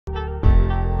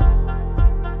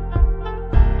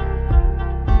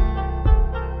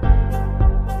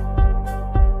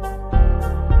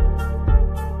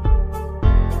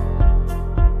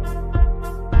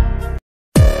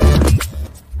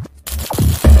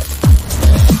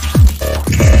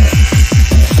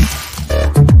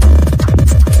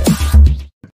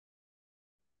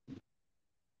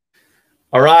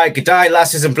All right, good day,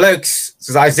 lasses and blokes. This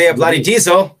is Isaiah Bloody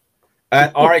Diesel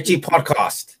at RIT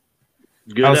Podcast.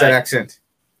 Good How's day. that accent?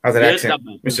 How's that Good, accent, not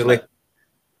bad, Mr. not Lee? bad.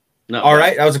 Not All bad.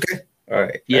 right, that was okay. All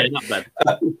right. Yeah, not bad.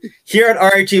 Here at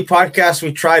RIT Podcast,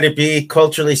 we try to be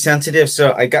culturally sensitive.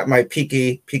 So I got my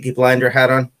Peaky Blinder hat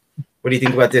on. What do you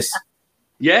think about this?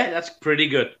 Yeah, that's pretty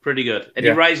good. Pretty good. Any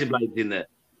Yeah. razor blades in there?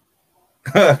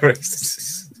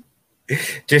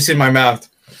 Just in my mouth.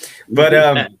 But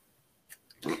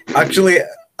actually,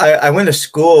 I went to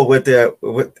school with an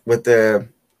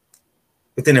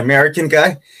American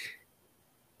guy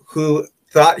who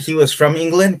thought he was from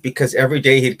England because every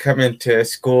day he'd come into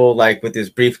school like with his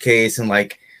briefcase and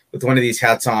like with one of these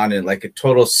hats on and like a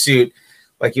total suit,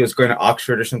 like he was going to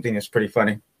Oxford or something. It's pretty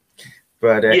funny.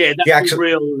 But yeah, that's he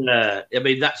actually, real. I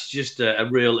mean, that's just a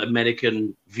real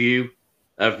American view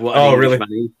of what Oh, an really?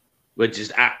 Englishman is, which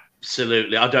is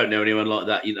absolutely. I don't know anyone like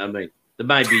that. You know what I mean? There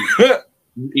may be,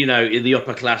 you know, in the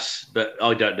upper class, but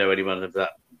I don't know anyone of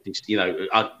that. You know,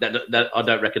 I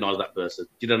don't recognise that person.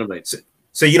 Do you know what I mean?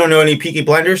 so you don't know any Peaky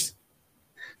Blinders?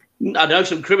 I know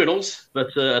some criminals, but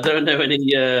I don't know any,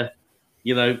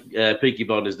 Peaky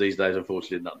Blinders these days.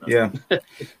 Unfortunately, not. No. Yeah.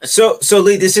 So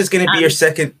Lee, this is going to be your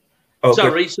second. Oh,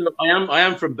 Sorry, so I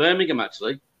am from Birmingham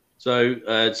actually. So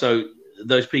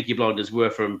those Peaky Blinders were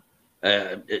from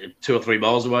 2 or 3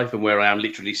 miles away from where I am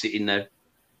literally sitting now.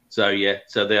 So yeah,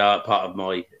 so they are part of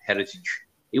my heritage.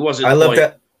 It wasn't. I love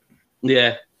that.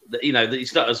 Yeah, you know,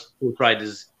 it's not as portrayed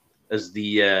as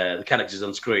the characters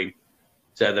on screen.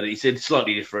 So that it's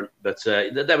slightly different. But I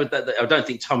don't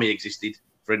think Tommy existed,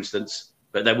 for instance.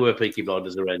 But there were Peaky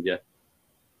Blinders around. Yeah.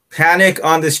 Panic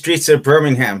on the Streets of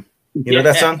Birmingham. You know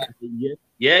that song?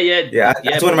 Yeah.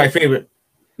 That's one of my favorite.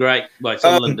 Great. Well, it's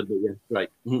in London, but yeah, great.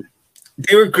 Mhm.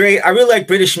 They were great. I really like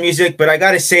British music, but I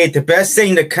got to say the best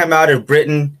thing to come out of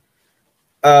Britain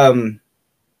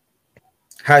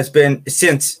has been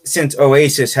since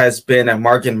Oasis has been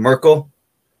Meghan Markle.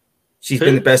 She's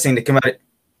been the best thing to come out of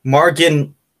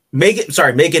Meghan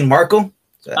Markle.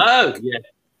 Oh, yeah.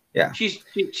 Yeah. She's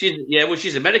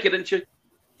she's American, isn't she?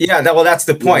 Yeah, that's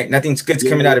the point. Nothing's good's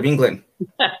coming out of England.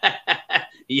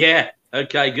 Yeah.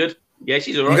 Okay, good. Yeah,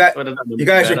 she's all right. You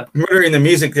guys are murdering the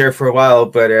music there for a while,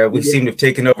 but we seem to have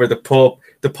taken over the pop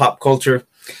culture.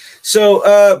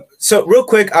 So real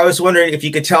quick, I was wondering if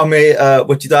you could tell me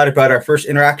what you thought about our first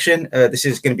interaction. This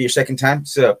is going to be your second time.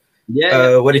 So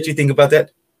what did you think about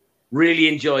that? Really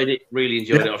enjoyed it. Really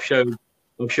enjoyed it. I've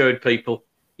showed people,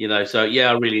 you know. So yeah,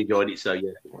 I really enjoyed it. So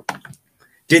yeah.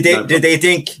 Did they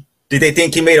think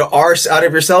you made an arse out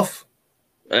of yourself?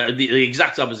 The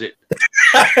exact opposite.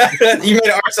 You made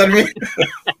an arse out of me.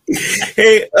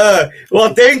 Hey,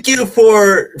 well, thank you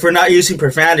for not using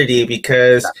profanity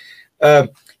because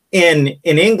in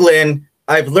England,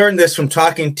 I've learned this from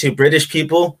talking to British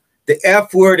people. The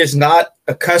F word is not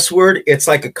a cuss word. It's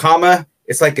like a comma.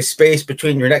 It's like a space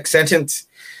between your next sentence.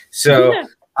 So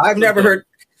I've never heard.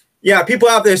 Yeah, people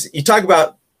have this. You talk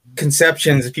about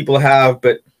conceptions that people have,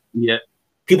 but yeah.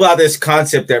 People have this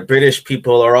concept that British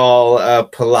people are all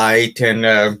polite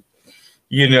and,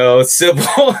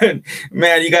 civil. And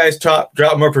man, you guys drop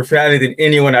more profanity than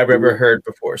anyone I've ever heard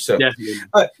before. So,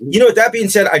 with that being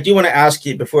said, I do want to ask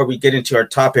you before we get into our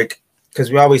topic,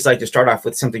 because we always like to start off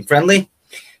with something friendly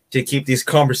to keep these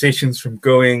conversations from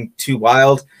going too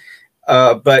wild.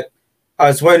 But I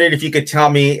was wondering if you could tell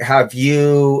me, have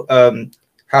you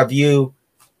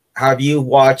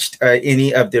watched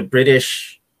any of the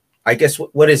British? I guess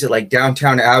what is it, like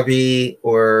Downton Abbey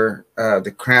or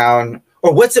The Crown,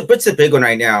 or what's the big one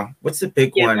right now? What's the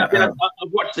big one? I mean, I've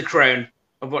watched The Crown.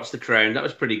 That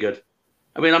was pretty good.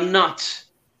 I mean, I'm not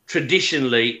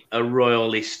traditionally a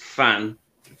royalist fan,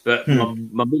 but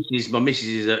my missus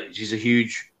she's a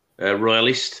huge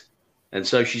royalist, and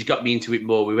so she's got me into it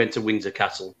more. We went to Windsor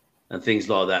Castle and things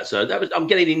like that. So I'm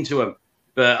getting into them,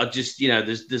 but I just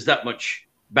there's that much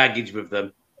baggage with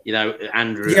them.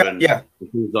 Andrew and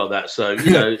things like that. So,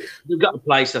 they've got a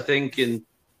place, I think, and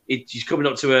she's coming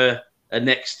up to a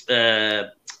next,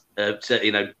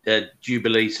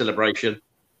 Jubilee celebration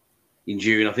in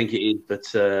June, I think it is. But,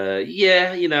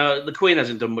 the Queen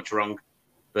hasn't done much wrong,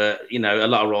 but, a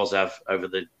lot of royals have over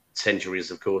the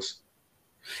centuries, of course.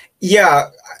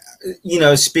 Yeah.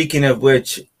 Speaking of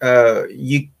which,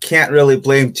 you can't really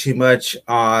blame too much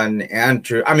on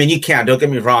Andrew. I mean, you can, don't get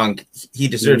me wrong. He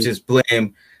deserves his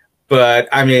blame. But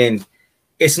I mean,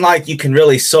 it's not like you can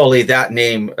really sully that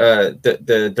name,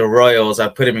 the royals. I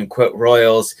put him in quote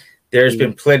royals. There's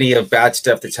been plenty of bad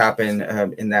stuff that's happened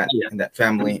in that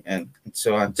family and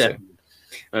so on. So,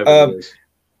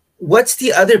 what's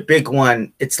the other big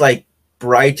one? It's like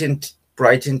Brighton.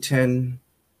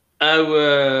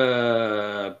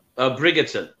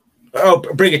 Brigaton. Oh,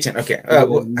 Brigaton. Okay.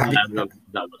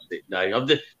 No,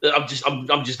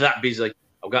 I'm just that busy.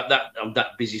 I'm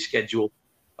that busy schedule.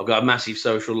 I've got a massive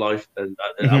social life, and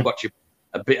I watch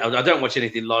a bit. I don't watch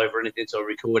anything live or anything, so I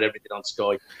record everything on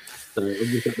Sky. So I'm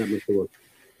just that much to watch.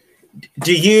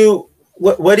 Do you?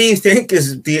 What do you think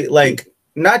is the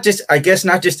not just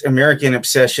American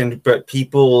obsession, but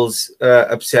people's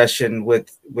obsession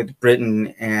with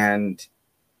Britain and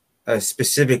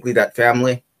specifically that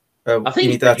family? I think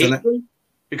any thoughts on that?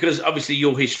 Because obviously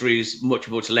your history is much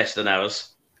less than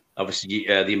ours. Obviously,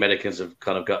 the Americans have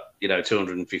kind of got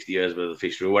 250 years worth of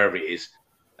history, or wherever it is,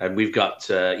 and we've got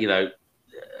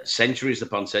centuries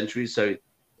upon centuries. So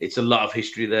it's a lot of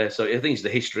history there. So I think it's the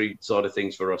history side of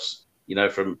things for us.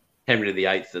 From Henry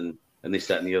VIII and this,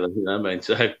 that, and the other. You know what I mean?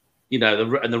 So the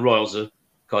royals are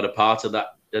kind of part of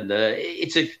that. And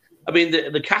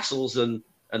the castles and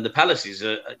the palaces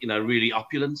are really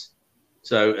opulent.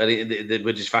 So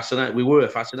we're just fascinated. We were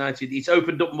fascinated. It's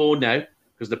opened up more now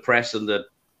because the press and the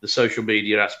social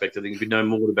media aspect of things, we know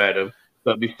more about them.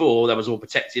 But before, that was all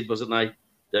protected, wasn't they?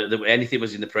 Anything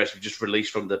was in the press was just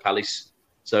released from the palace.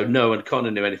 So no one kind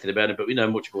of knew anything about it, but we know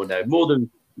much more now. More than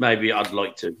maybe I'd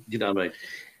like to. You know what I mean?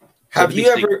 Have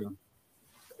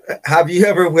you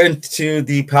ever went to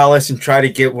the palace and tried to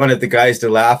get one of the guys to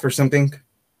laugh or something?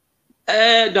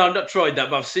 No, I've not tried that,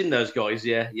 but I've seen those guys.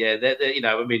 Yeah. They're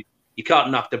I mean, you can't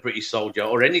knock the British soldier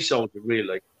or any soldier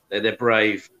really. They're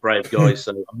brave guys.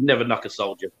 So I've never knocked a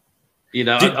soldier.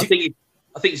 I think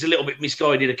it's a little bit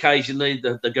misguided occasionally.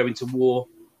 They're going to war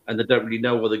and they don't really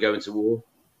know why they're going to war.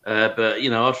 But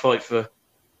I'd fight for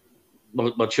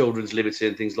my children's liberty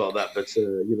and things like that. But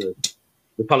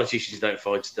the politicians don't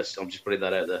fight. I'm just putting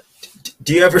that out there.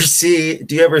 Do you ever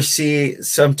see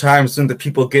sometimes when the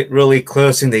people get really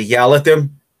close and they yell at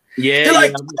them? Yeah, they're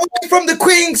like, "Away from the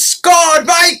Queen's God,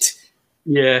 mate!"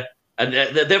 Yeah, and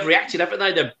they've reacted, haven't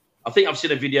they? I think I've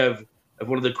seen a video of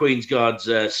one of the Queen's Guards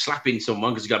slapping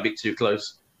someone because he got a bit too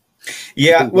close.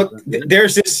 Yeah, well,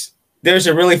 there's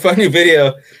a really funny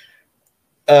video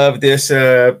of this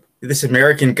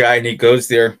American guy, and he goes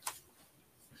there,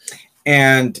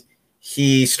 and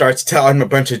he starts telling him a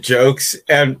bunch of jokes,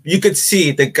 and you could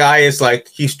see the guy is like,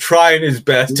 he's trying his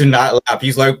best to not laugh.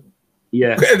 He's like,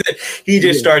 yeah, he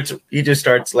just starts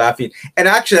laughing. And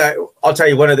actually, I'll tell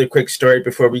you one other quick story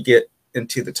before we get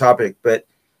into the topic. But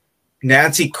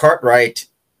Nancy Cartwright,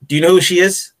 do you know who she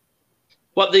is?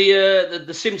 What, the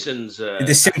Simpsons?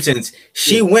 The Simpsons.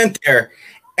 She went there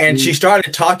and she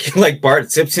started talking like Bart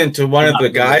Simpson to one of the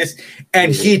guys,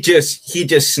 and he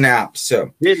just snapped.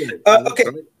 So okay.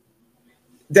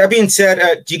 That being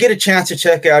said, do you get a chance to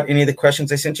check out any of the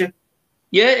questions I sent you?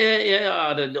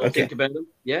 Yeah. I don't think about them.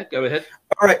 Yeah, go ahead.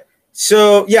 All right.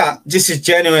 So yeah, this is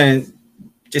genuine.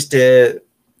 Just to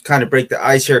kind of break the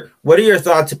ice here, what are your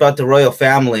thoughts about the royal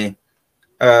family?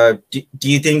 Do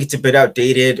you think it's a bit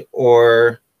outdated,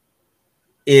 or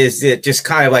is it just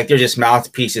kind of like they're just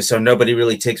mouthpieces, so nobody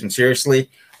really takes them seriously?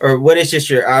 Or what is just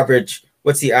your average?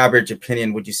 What's the average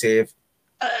opinion, would you say?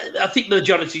 I think the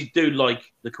majority do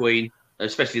like the Queen,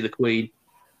 especially the Queen.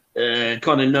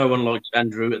 Kind of no one likes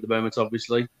Andrew at the moment,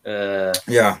 obviously.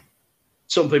 Yeah.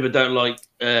 Some people don't like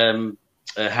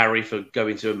Harry for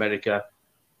going to America,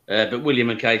 but William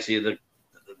and Katie,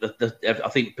 I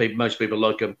think most people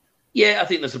like them. Yeah, I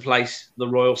think there's a place, the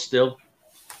royal still.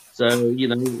 So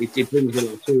it brings a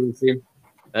lot of tourists in,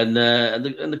 and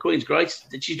the Queen's great.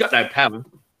 She's got no power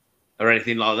or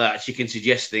anything like that. She can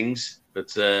suggest things,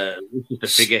 but it's just a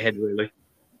figurehead, really.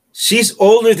 She's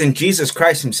older than Jesus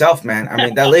Christ himself, man. I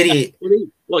mean, that lady.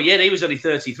 Well, yeah, he was only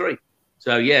 33.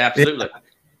 So yeah, absolutely.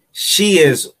 She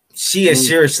is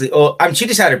seriously old. I mean, she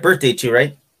just had her birthday too,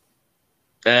 right?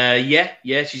 Yeah.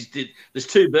 There's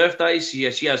 2 birthdays.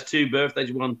 She has 2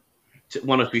 birthdays. One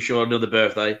to be sure, another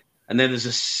birthday, and then there's a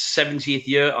 70th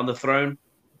year on the throne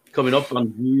coming up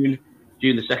on June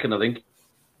the 2nd, I think.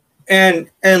 And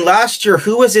last year,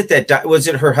 who was it that died? Was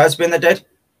it her husband that died?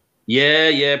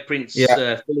 Yeah, Prince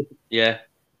Philip. Yeah,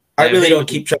 I really don't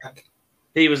keep track.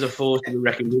 He was a force to be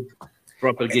reckoned with,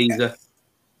 proper geezer.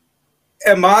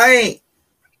 Am I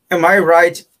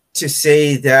right to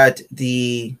say that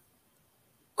the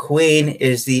Queen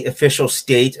is the official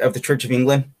state of the Church of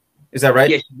England? Is that right?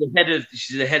 Yeah,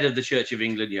 she's the head of the Church of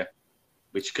England. Yeah,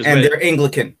 and they're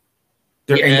Anglican.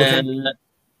 They're Anglican.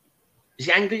 Is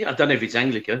it Anglican? I don't know if it's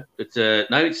Anglican, but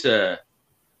no, it's.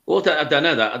 Well, I don't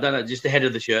know that. I don't know. Just the head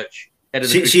of the church.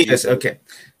 She is okay.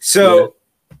 So,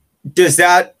 does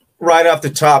that right off the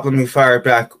top? Let me fire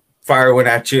one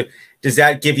at you. Does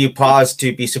that give you pause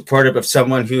to be supportive of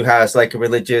someone who has like a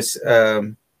religious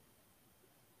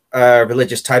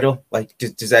religious title? Like,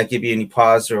 does that give you any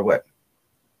pause or what?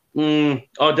 I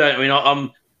don't. I mean,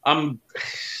 I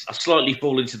slightly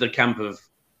fall into the camp of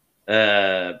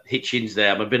Hitchens.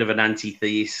 There, I'm a bit of an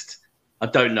anti-theist. I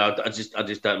don't know. I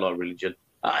just don't like religion.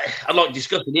 I like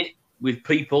discussing it with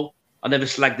people. I never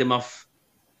slag them off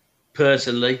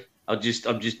personally. I'm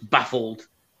just baffled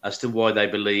as to why they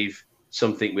believe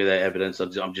something without evidence.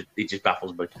 It just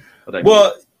baffles me. I don't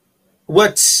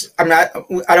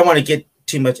want to get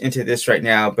too much into this right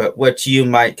now, but what you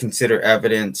might consider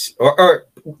evidence, or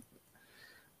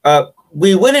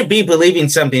we wouldn't be believing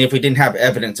something if we didn't have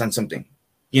evidence on something.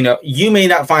 You know, you may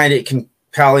not find it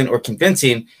compelling or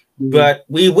convincing, but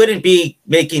we wouldn't be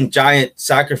making giant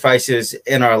sacrifices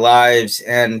in our lives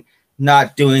and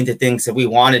not doing the things that we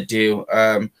want to do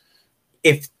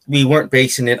if we weren't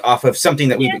basing it off of something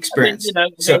that we've experienced.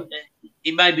 So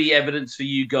it may be evidence for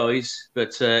you guys,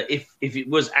 but if it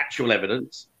was actual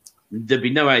evidence, there'd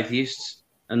be no atheists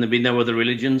and there'd be no other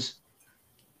religions.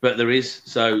 But there is.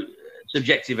 So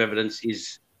subjective evidence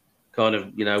is kind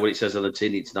of, you know, what it says on the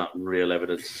tin. It's not real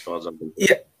evidence as far as I'm concerned.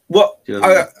 Yeah. Well,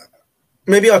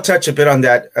 maybe I'll touch a bit on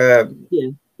that.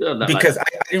 Because I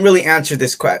didn't really answer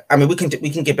this question. I mean, we can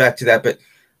get back to that, but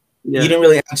you didn't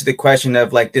really answer the question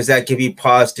of, like, does that give you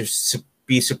pause to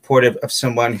be supportive of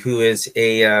someone who is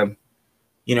a,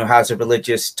 you know, has a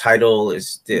religious title,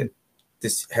 is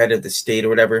this head of the state or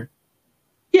whatever?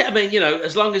 Yeah, I mean, you know,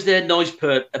 as long as they're a nice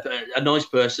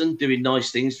person doing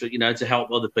nice things for, you know, to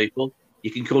help other people,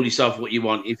 you can call yourself what you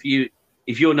want. If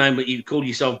your name, you call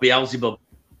yourself Beelzebub,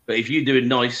 but if you're doing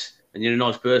nice and you're a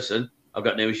nice person, I've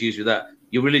got no issues with that.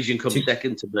 Your religion comes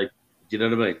second to me. Do you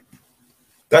know what I mean?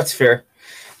 That's fair.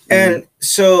 And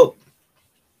so,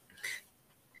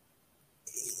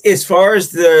 as far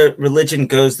as the religion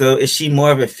goes, though, is she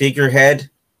more of a figurehead?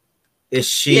 Is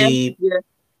she? Yeah.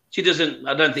 She doesn't.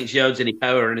 I don't think she owns any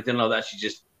power or anything like that.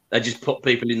 They just put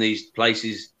people in these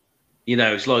places. You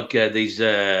know, it's like these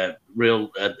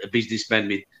real businessmen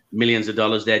with millions of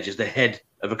dollars. They're just the head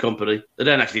of a company. They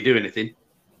don't actually do anything.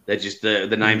 They're just the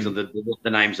names on the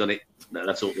names on it.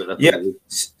 That's all.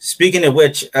 Speaking of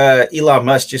which, Elon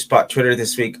Musk just bought Twitter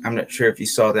this week. I'm not sure if you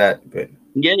saw that, but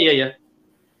yeah.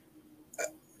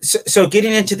 So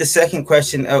getting into the second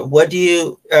question, what do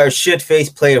you should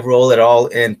faith play a role at all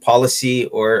in policy,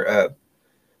 or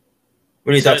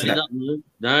what are your thoughts on that?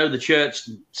 No, the church,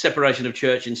 separation of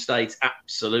church and state,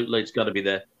 absolutely, it's got to be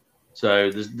there.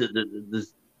 So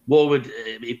there's what would,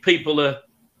 if people are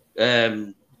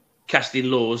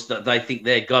casting laws that they think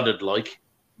they're Goddard like,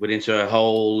 we're into a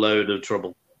whole load of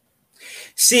trouble.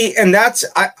 See, and that's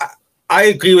I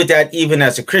agree with that even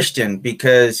as a Christian,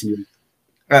 because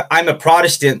I'm a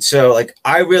Protestant, so like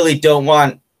I really don't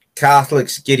want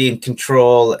Catholics getting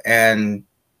control and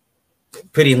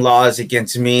putting laws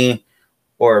against me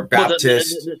or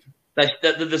Baptists.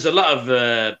 There's a lot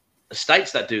of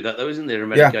states that do that, though, isn't there,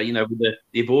 in America? You know, with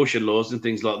the abortion laws and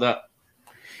things like that.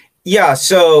 Yeah.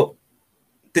 So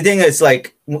the thing is,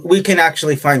 like, we can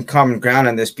actually find common ground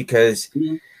on this, because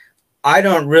I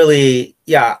don't really,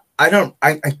 I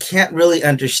can't really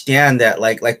understand that.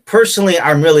 Like personally,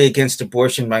 I'm really against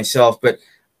abortion myself, but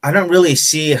I don't really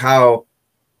see how,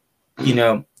 you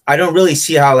know, I don't really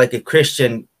see how like a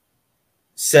Christian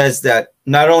says that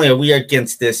not only are we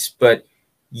against this, but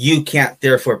you can't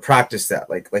therefore practice that.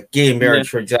 Like gay marriage,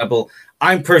 for example.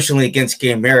 I'm personally against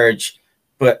gay marriage,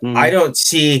 but I don't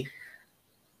see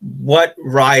what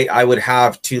right I would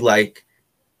have to like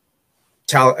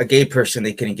tell a gay person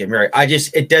they couldn't get married. I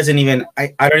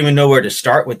don't even know where to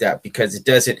start with that, because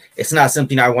it's not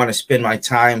something I want to spend my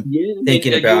time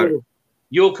thinking about.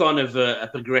 You're kind of a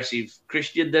progressive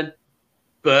Christian then,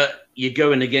 but you're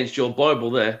going against your Bible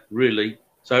there, really.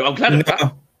 So I'm glad of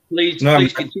that. Please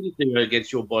continue to go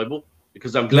against your Bible,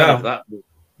 because I'm glad of that.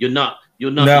 You're not.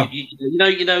 No.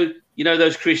 You know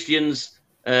those Christians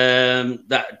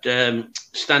that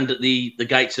stand at the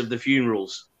gates of the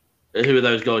funerals. Who are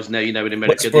those guys now? You know, in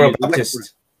America, the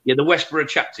Westboro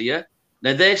chapter. Yeah.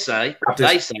 Now they say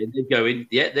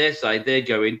they're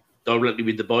going directly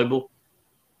with the Bible.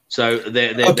 So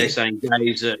they're saying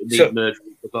gays need murder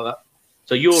and stuff like that.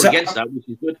 So you're against that, which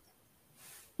is good.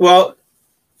 Well,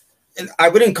 I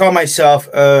wouldn't call myself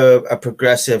a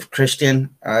progressive Christian.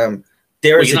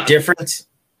 There is a difference.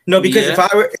 No, because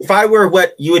if I were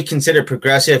what you would consider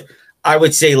progressive, I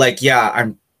would say like,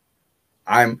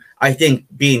 I think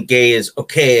being gay is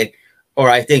okay, or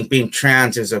I think being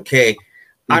trans is okay.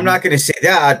 I'm not going to say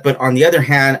that, but on the other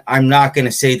hand, I'm not going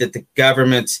to say that the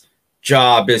government's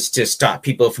job is to stop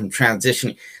people from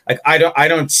transitioning. Like I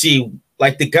don't see,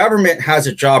 like, the government has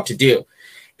a job to do.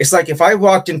 It's like if I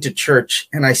walked into church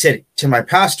and I said to my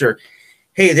pastor,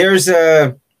 hey, there's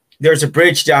a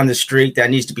bridge down the street that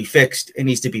needs to be fixed. It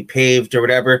needs to be paved or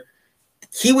whatever.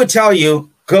 He would tell you,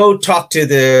 go talk to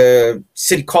the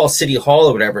city, call city hall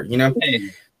or whatever, you know? Yeah,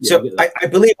 so I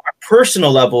believe on a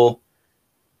personal level,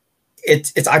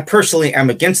 it's I personally am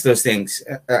against those things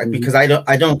because I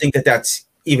don't think that that's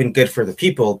even good for the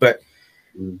people. But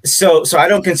so I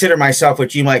don't consider myself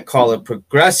what you might call a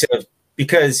progressive,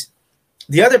 because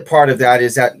the other part of that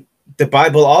is that the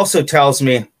Bible also tells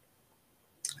me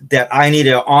that I need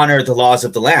to honor the laws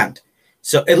of the land.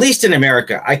 So at least in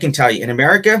America, I can tell you, in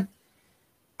America,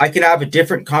 I can have a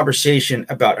different conversation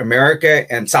about America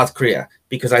and South Korea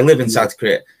because I live in South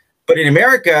Korea. But in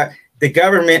America, the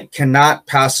government cannot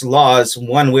pass laws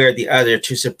one way or the other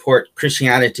to support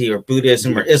Christianity or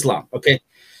Buddhism or Islam. Okay.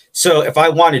 So if I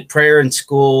wanted prayer in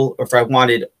school, or if I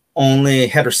wanted only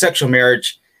heterosexual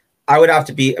marriage, I would have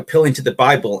to be appealing to the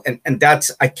Bible. And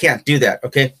that's, I can't do that.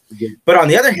 Okay. But on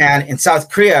the other hand, in South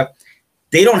Korea,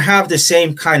 they don't have the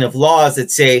same kind of laws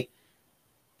that say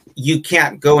you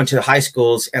can't go into the high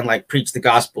schools and like preach the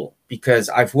gospel, because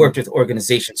I've worked with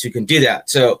organizations who can do that.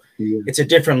 So it's a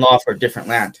different law for a different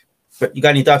land. But you got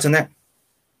any thoughts on that?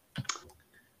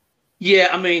 Yeah,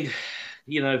 I mean,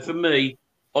 you know, for me,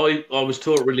 I was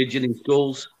taught religion in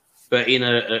schools, but in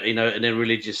a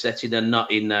religious setting, and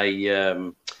not in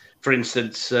a for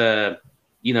instance,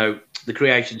 you know, the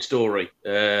creation story.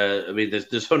 I mean,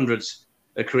 there's hundreds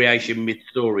of creation myth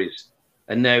stories,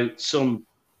 and now some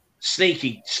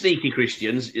sneaky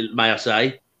Christians, may I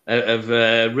say, have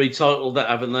retitled that,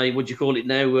 haven't they? What do you call it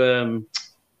now?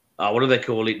 What do they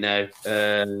call it now?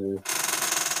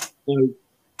 What do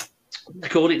they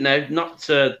call it now? Not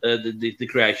the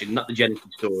creation, not the Genesis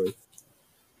story.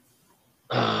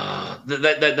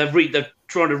 They're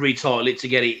trying to retitle it to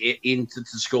get it into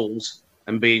the schools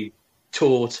and being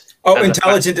taught. Oh,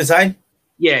 intelligent design?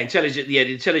 Yeah, intelligent. Yeah,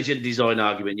 the intelligent design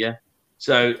argument. Yeah.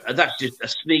 So that's just a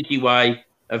sneaky way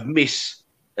of just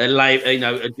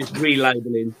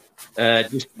relabeling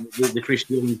just the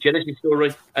Christian Genesis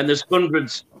story. And there's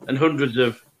hundreds and hundreds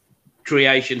of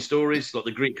creation stories, like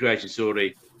the Greek creation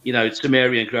story, you know,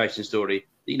 Sumerian creation story,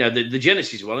 you know, the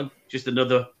Genesis one, just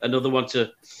another one to,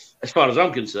 as far as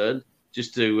I'm concerned,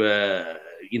 just to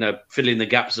you know, fill in the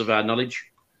gaps of our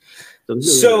knowledge.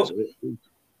 So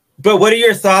but what are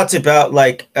your thoughts about,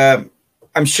 like,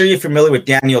 I'm sure you're familiar with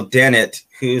Daniel Dennett,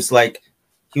 who's like,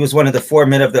 he was one of the 4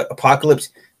 men of the apocalypse.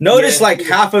 Notice like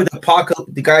half of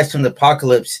the guys from the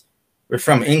apocalypse were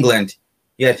from England.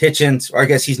 You had Hitchens, or I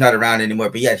guess he's not around anymore,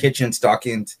 but you had Hitchens,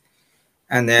 Dawkins,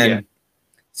 and then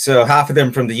so half of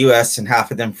them from the US and half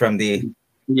of them from the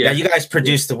you guys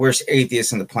produced the worst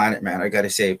atheists on the planet, man, I gotta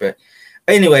say. But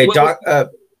anyway, what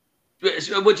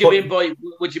do you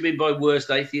mean by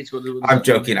worst atheists? I'm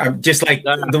joking. I'm just like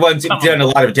the ones who've done a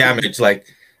lot of damage, like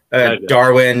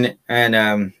Darwin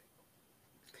and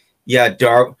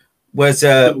was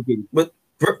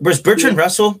Bertrand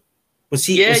Russell? Was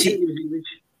he? Yeah, he was English.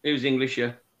 He was English,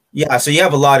 yeah. Yeah, so you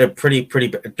have a lot of pretty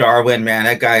Darwin, man.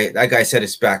 That guy set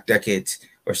us back decades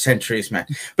or centuries, man.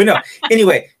 But no,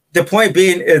 anyway, the point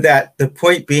being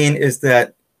is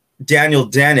that Daniel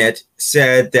Dennett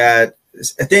said that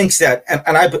thinks that,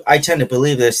 and I tend to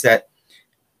believe this, that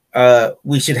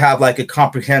we should have like a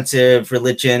comprehensive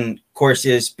religion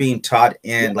courses being taught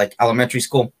in like elementary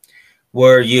school,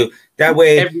 where you that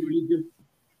way every religion.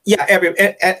 Yeah,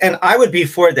 and I would be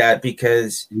for that,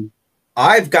 because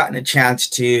I've gotten a chance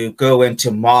to go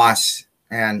into Moss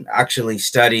and actually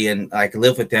study and like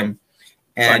live with them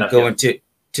and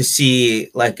to see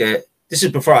like this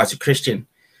is before I was a Christian,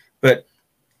 but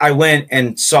I went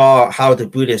and saw how the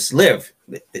Buddhists live.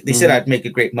 They said I'd make a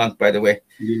great monk, by the way.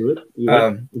 You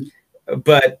would.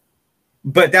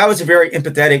 But that was a very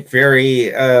empathetic,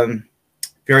 very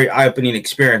eye-opening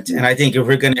experience. And I think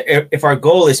if our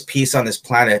goal is peace on this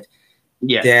planet,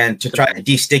 then to try to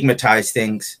destigmatize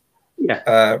things,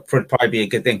 would probably be a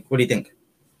good thing. What do you think?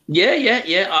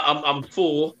 Yeah. I'm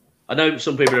for. I know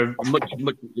some people are much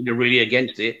really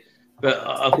against it, but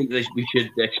I think we should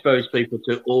expose people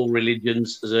to all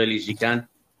religions as early as you can,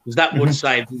 because that would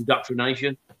save the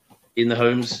indoctrination in the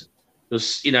homes.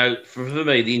 Because, you know, for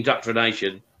me, the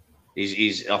indoctrination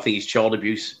is I think is child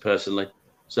abuse personally.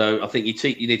 So I think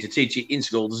you need to teach it in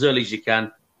school as early as you can,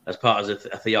 as part of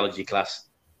a theology class.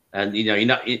 And you know,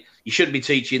 you shouldn't be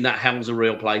teaching that hell's a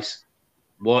real place.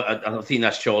 I think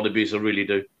that's child abuse. I really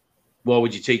do. Why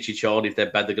would you teach your child if they're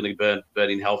bad, they're going to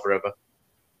burn in hell forever?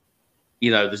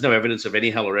 You know, there's no evidence of any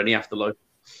hell or any afterlife.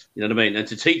 You know what I mean? And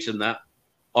to teach them that,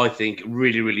 I think,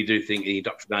 really do think the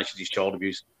indoctrination is child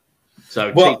abuse.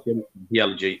 So teach them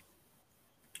theology.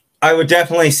 I would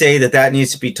definitely say that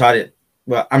needs to be taught at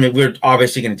well, I mean, we're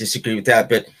obviously going to disagree with that,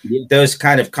 but those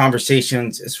kind of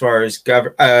conversations as far as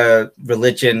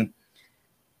religion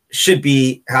should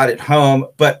be had at home.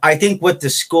 But I think what the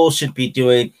school should be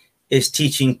doing is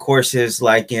teaching courses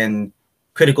like in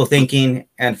critical thinking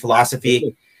and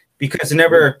philosophy, because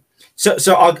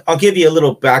so I'll give you a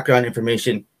little background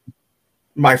information.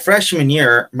 My freshman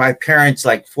year, my parents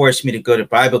like forced me to go to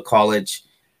Bible college,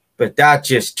 but that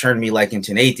just turned me like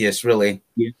into an atheist, really.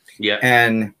 Yeah.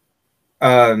 And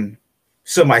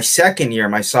so my second year,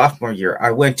 my sophomore year,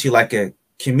 I went to like a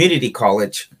community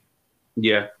college.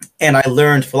 Yeah. And I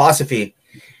learned philosophy.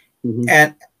 Mm-hmm.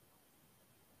 And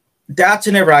that's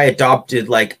whenever I adopted,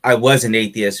 like, I was an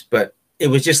atheist, but it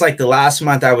was just like the last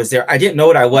month I was there. I didn't know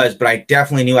what I was, but I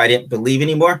definitely knew I didn't believe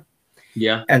anymore.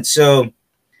 Yeah. And so,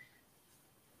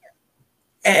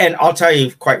 and I'll tell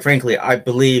you, quite frankly, I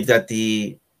believe that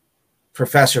the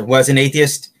professor was an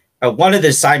atheist. One of the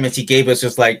assignments he gave us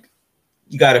was like,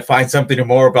 you got to find something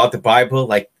more about the Bible.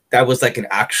 Like, that was like an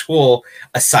actual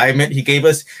assignment he gave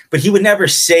us, but he would never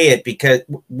say it because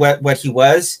what he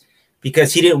was,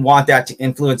 because he didn't want that to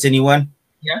influence anyone.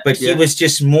 Yeah. But he was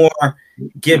just more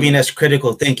giving us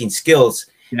critical thinking skills.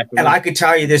 Definitely. And I could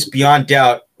tell you this beyond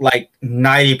doubt, like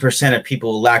 90% of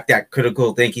people lack that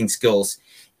critical thinking skills,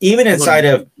 even inside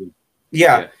of,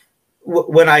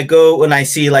 when I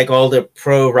see like all the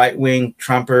pro right wing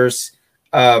Trumpers,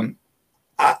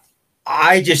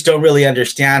 I just don't really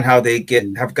understand how they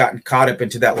have gotten caught up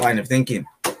into that line of thinking.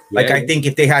 Like, I think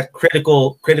if they had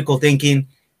critical thinking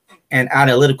and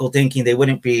analytical thinking, they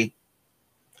wouldn't be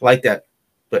like that.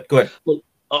 But go ahead. Well,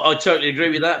 I totally agree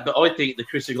with that. But I think the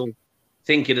critical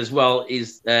thinking as well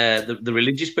is the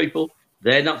religious people.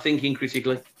 They're not thinking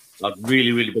critically. I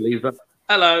really, really believe that.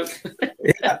 Hello.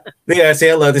 Yeah, say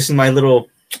hello. This is my little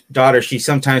daughter. She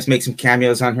sometimes makes some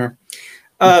cameos on her.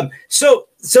 So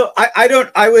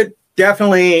I would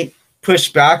definitely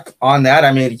push back on that.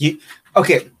 I mean,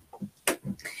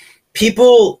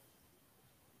 people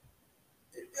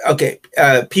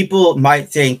might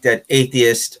think that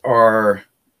atheists are,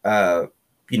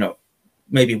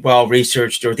 maybe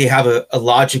well-researched, or they have a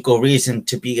logical reason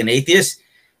to be an atheist.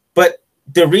 But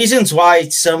the reasons why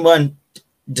someone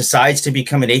decides to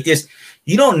become an atheist,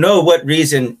 you don't know what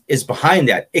reason is behind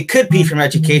that. It could be from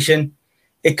education.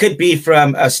 It could be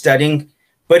from studying.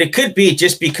 But it could be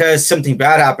just because something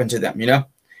bad happened to them, No.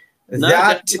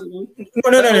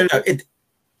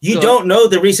 You don't know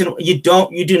the reason. You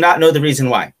do not know the reason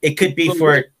why. It could be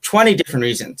for 20 different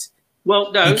reasons.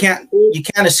 Well, no, you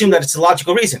can't assume that it's a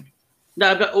logical reason.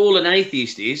 No, but all an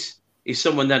atheist is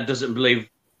someone that doesn't believe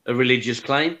a religious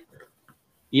claim.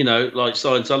 Like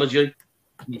Scientology.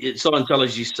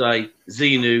 Scientologists say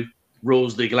Xenu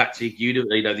rules the galactic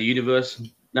universe.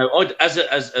 No, as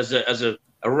a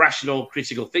rational,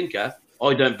 critical thinker,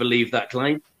 I don't believe that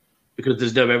claim because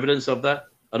there's no evidence of that.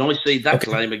 And I see that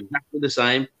claim exactly the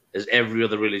same as every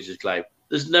other religious claim.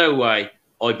 There's no way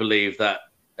I believe that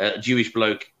a Jewish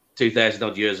bloke 2,000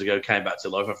 odd years ago came back to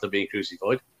life after being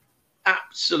crucified.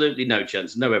 Absolutely no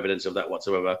chance, no evidence of that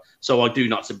whatsoever. So I do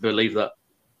not believe that.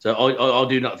 So I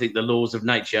do not think the laws of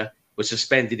nature were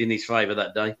suspended in his favour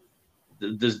that day.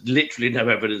 There's literally no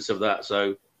evidence of that.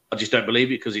 So I just don't believe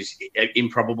it because it's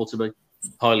improbable to me.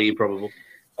 Highly improbable.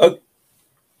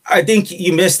 I think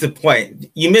you missed the point.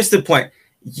 You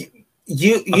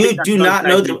do not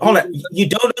know you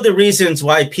don't know the reasons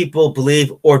why people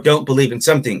believe or don't believe in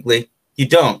something, Lee. You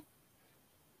don't.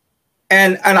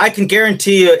 And I can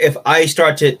guarantee you, if I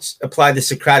start to apply the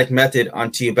Socratic method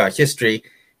onto you about history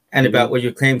and about what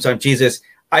your claims on Jesus,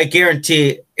 I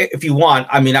guarantee, if you want,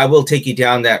 I mean, I will take you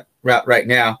down that route right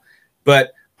now.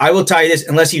 But I will tell you this: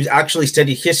 unless you've actually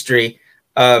studied history,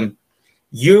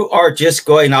 you are just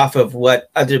going off of what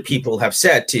other people have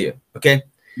said to you. Okay.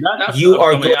 No, you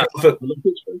are going off of.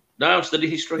 No, I've studied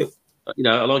history.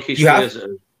 I like history.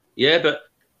 But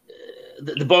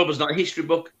the Bible's not a history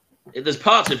book. There's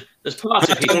parts of history. I'm not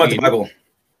talking about the Bible.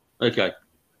 Okay.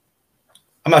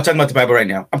 I'm not talking about the Bible right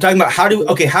now. I'm talking about how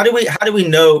do we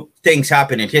know things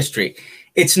happen in history?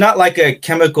 It's not like a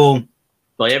chemical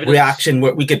reaction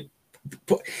where we could.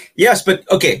 Yes, but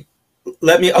okay.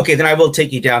 Then I will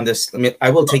take you down this. I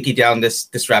will take you down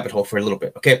this rabbit hole for a little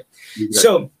bit. Okay.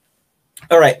 So,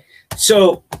 all right.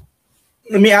 So,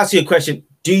 let me ask you a question.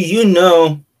 Do you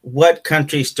know what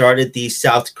country started the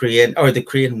South Korean or the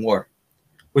Korean War?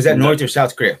 Was that North or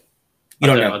South Korea? You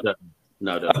don't know.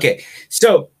 No. Okay.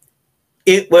 So,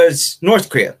 it was North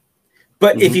Korea.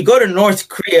 But if you go to North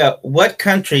Korea, what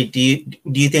country do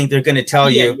you think they're going to tell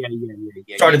you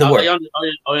started the war?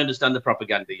 I understand the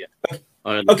propaganda. Yeah.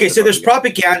 Okay, so there's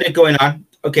propaganda going on.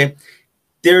 Okay,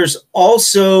 there's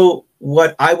also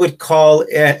what I would call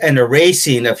an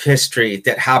erasing of history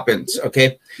that happens.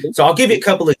 Okay, so I'll give you a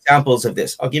couple examples of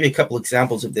this.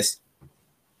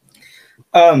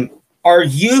 Are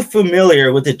you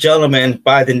familiar with a gentleman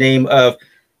by the name of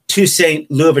Toussaint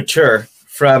Louverture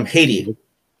from Haiti?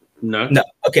 No.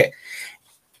 Okay.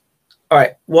 All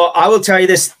right. Well, I will tell you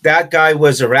this. That guy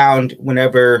was around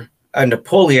whenever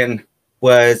Napoleon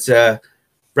was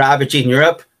ravaging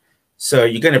Europe. So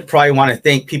you're going to probably want to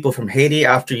thank people from Haiti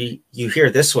after you hear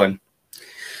this one.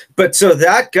 But so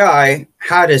that guy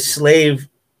had a slave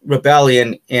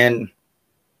rebellion in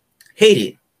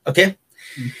Haiti. Okay.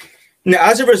 Now,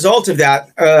 as a result of that,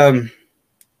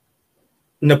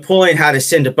 Napoleon had to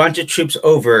send a bunch of troops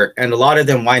over, and a lot of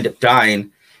them wind up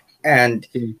dying. And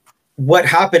what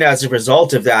happened as a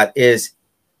result of that is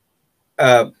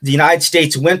the United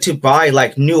States went to buy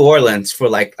like New Orleans for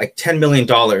like $10 million.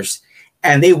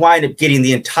 And they wind up getting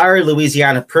the entire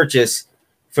Louisiana purchase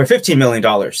for $15 million.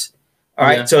 All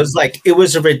right. Yeah. So it's like, it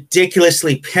was a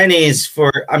ridiculously pennies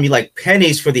for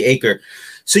the acre.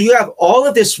 So you have all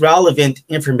of this relevant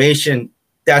information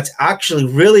that's actually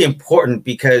really important,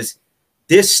 because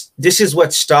this is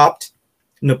what stopped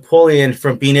Napoleon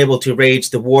from being able to wage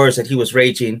the wars that he was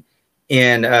raging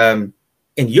in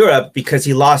Europe, because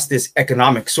he lost this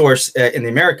economic source in the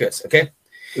Americas. Okay.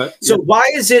 So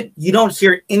why is it you don't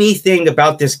hear anything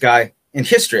about this guy in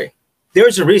history?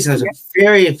 There's a reason. There's a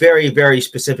very, very, very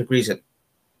specific reason.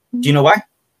 Do you know why?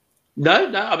 No.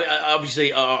 I mean,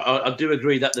 obviously, I do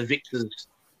agree that the victors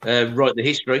write the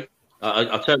history.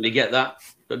 I totally get that.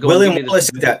 William Wallace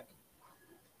said that.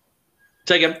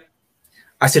 Say again.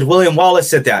 I said William Wallace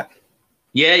said that.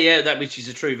 Yeah, that which is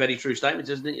a very true statement,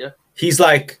 isn't it? Yeah. He's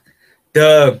like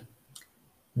the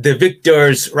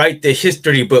victors write the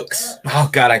history books. Oh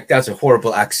God, that's a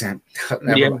horrible accent.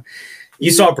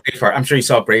 You saw Braveheart. I'm sure you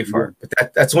saw Braveheart,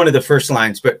 but that's one of the first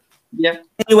lines. But yeah.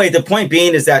 Anyway, the point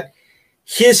being is that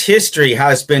his history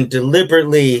has been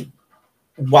deliberately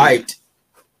wiped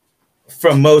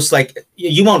from most. Like,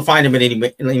 you won't find him in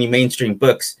any mainstream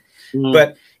books,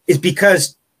 but it's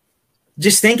because,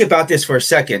 just think about this for a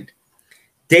second.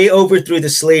 They overthrew the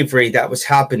slavery that was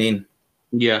happening.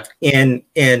 Yeah. In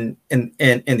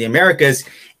the Americas,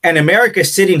 and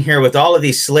America's sitting here with all of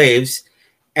these slaves,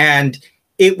 and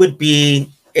it would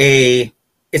be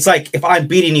it's like, if I'm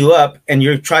beating you up and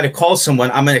you're trying to call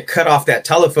someone, I'm going to cut off that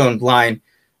telephone line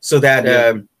so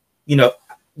that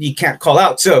you can't call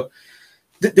out. So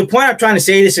the point I'm trying to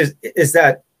say is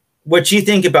that what you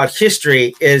think about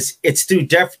history is it's through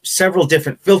several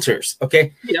different filters.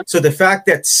 Okay. Yeah. So the fact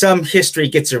that some history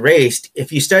gets erased,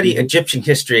 if you study Egyptian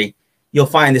history, you'll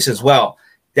find this as well,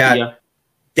 that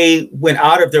they went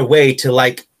out of their way to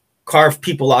like carve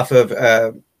people off of,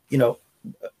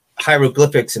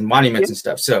 hieroglyphics and monuments and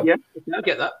stuff. So I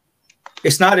get that.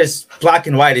 It's not as black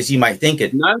and white as you might think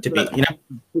it to be.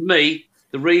 For me,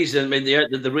 the reason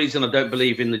I don't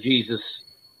believe in the Jesus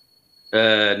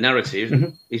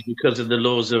narrative is because of the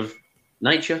laws of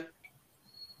nature.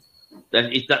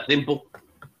 It's that simple.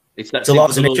 It's the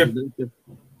laws of nature.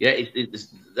 Yeah,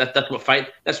 that's what faith.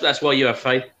 That's why you have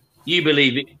faith. You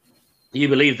believe it. You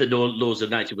believe that the laws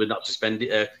of nature were not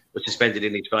suspended. Were suspended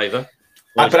in his favor.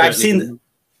 But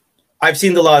I've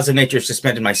seen the laws of nature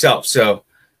suspended myself. So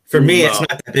for me, it's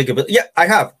not that big of a. Yeah, I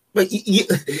have. But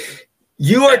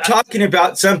you are talking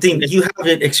about something that you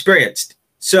haven't experienced.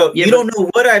 So you don't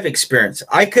know what I've experienced.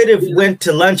 I could have went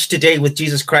to lunch today with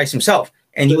Jesus Christ himself,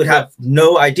 and you would have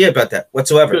no idea about that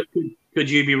whatsoever. Could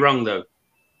you be wrong though?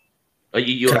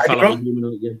 You're a fallible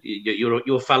human.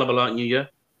 You're fallible, aren't you? Yeah.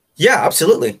 Yeah,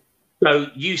 absolutely. So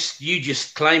you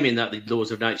just claiming that the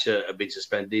laws of nature have been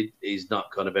suspended is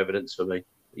not kind of evidence for me.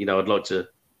 I'd like to.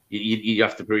 You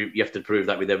have to prove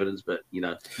that with evidence, but you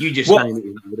just saying it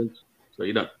is evidence. So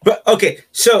But okay,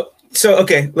 so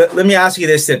okay. Let me ask you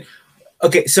this then.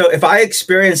 Okay, so if I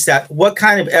experienced that, what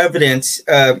kind of evidence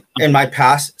in my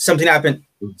past something happened?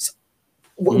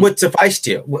 Would suffice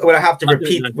to you? Would I have to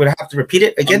repeat? Would I have to repeat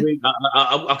it again?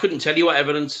 I couldn't tell you what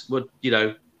evidence would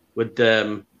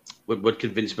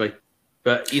convince me,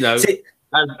 but see,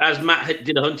 as Matt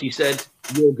Dillahunty said,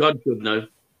 your God should know.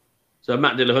 So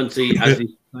Matt Dillahunty, as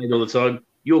he's saying all the time,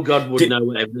 your God would know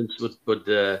what evidence would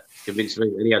convince me,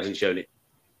 and he hasn't shown it.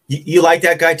 You like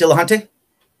that guy Dillahunty?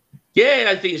 Yeah,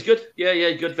 I think he's good.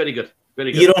 Yeah, good, very good,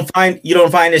 very good. You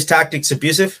don't find his tactics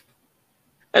abusive?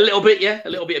 A little bit, yeah, a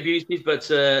little bit abusive, but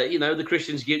the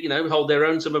Christians, hold their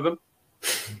own. Some of them.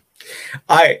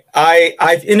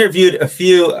 I've interviewed a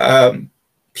few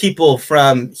people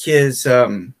from his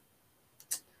from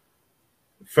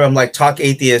like Talk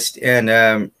Atheist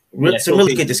and some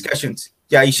really good discussions.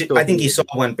 Yeah, you should. I think you saw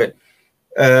one, but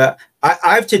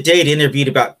I've to date interviewed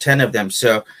about 10 of them.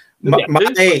 So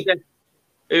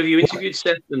Have you interviewed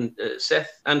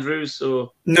Seth Andrews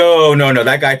or? No.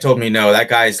 That guy told me no. That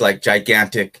guy's like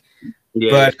gigantic.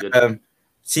 Yeah, but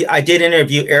see, I did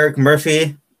interview Eric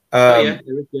Murphy,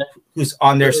 who's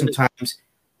on there sometimes.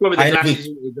 Probably the glasses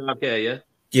in the dark hair, yeah.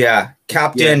 Yeah,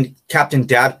 Captain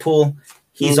Dadpool.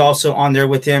 He's also on there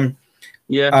with him.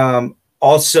 Yeah.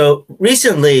 Also,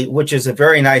 recently, which is a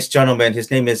very nice gentleman,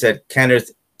 his name is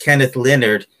Kenneth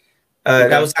Leonard.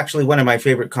 That was actually one of my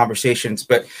favorite conversations.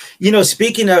 But,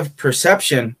 speaking of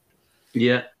perception,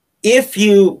 if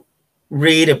you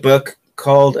read a book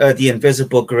called The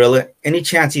Invisible Gorilla, any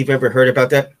chance you've ever heard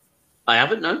about that? I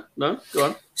haven't, no. Go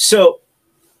on. So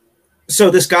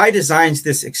this guy designs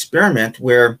this experiment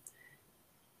where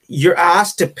you're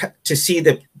asked to see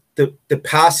the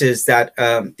passes that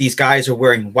these guys are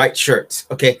wearing white shirts.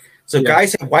 Okay, so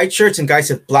guys have white shirts and guys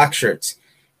have black shirts,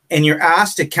 and you're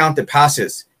asked to count the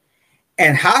passes.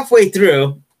 And halfway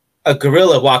through, a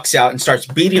gorilla walks out and starts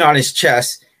beating on his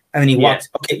chest, and then he walks.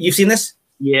 Okay, you've seen this?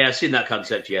 Yeah, I've seen that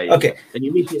concept. Yeah. Okay, and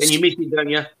you miss it, don't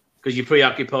you? Because you're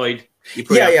preoccupied.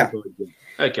 Yeah.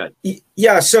 Okay.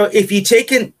 Yeah. So if you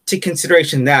take into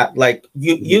consideration that, like,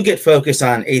 you get focused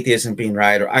on atheism being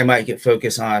right, or I might get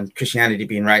focused on Christianity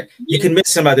being right, you can miss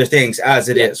some other things as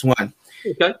it is. One.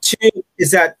 Okay. Two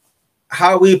is that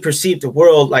how we perceive the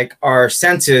world, like our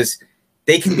senses,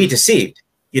 they can be deceived.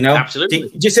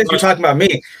 Absolutely. Just as you're talking about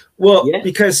me,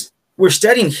 because we're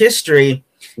studying history,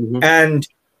 and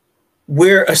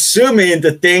we're assuming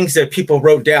the things that people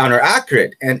wrote down are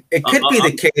accurate, and it could be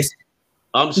the case.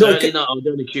 I'm certainly not. I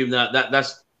don't assume that.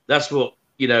 That's what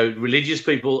religious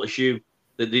people assume,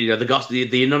 that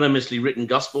the anonymously written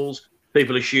gospels,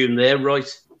 people assume they're right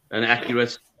and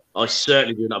accurate. I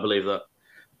certainly do not believe that.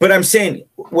 But I'm saying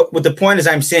what the point is,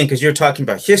 I'm saying, because you're talking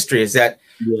about history, is that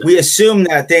we assume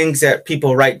that things that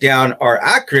people write down are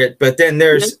accurate, but then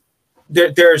there's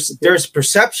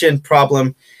perception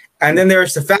problem, and then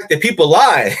there's the fact that people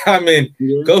lie. I mean,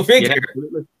 go figure.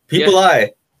 People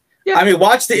lie. Yeah. I mean,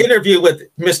 watch the interview with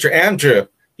Mr. Andrew.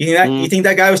 You think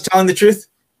that guy was telling the truth?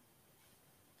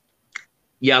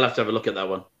 Yeah, I'll have to have a look at that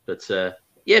one. But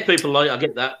people lie. I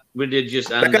get that. Religious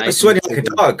and that guy was sweating like a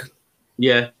dog.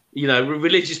 Yeah,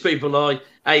 religious people lie,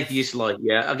 atheists lie.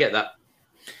 Yeah, I get that.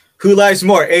 Who lies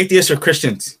more, atheists or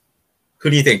Christians?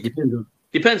 Who do you think?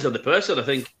 Depends on the person, I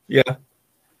think. Yeah.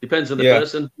 Depends on the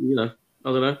person. I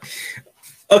don't know.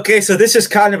 Okay, so this is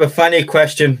kind of a funny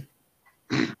question.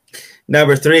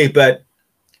 Number 3, but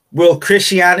will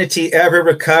Christianity ever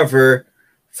recover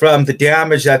from the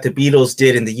damage that the Beatles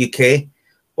did in the UK,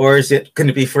 or is it going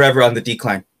to be forever on the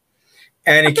decline?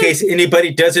 And in case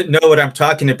anybody doesn't know what I'm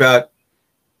talking about,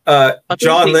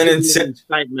 John Lennon said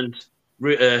statement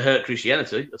hurt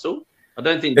Christianity. That's all. I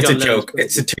don't think it's a joke.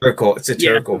 It's satirical. It's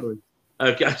satirical. Yeah,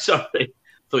 okay, sorry.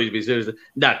 Thought you'd be serious.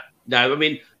 No. I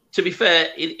mean, to be fair,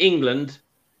 in England,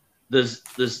 there's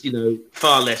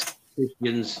far less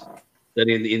Christians than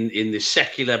in the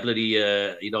secular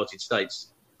bloody United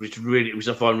States, which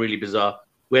I find really bizarre.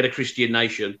 We're a Christian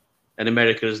nation, and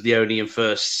America is the only and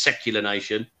first secular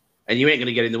nation, and you ain't going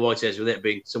to get in the White House without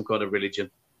being some kind of religion.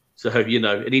 So in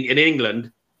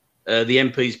England, the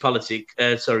MP's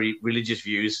religious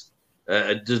views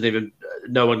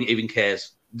no one even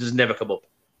cares. It does never come up.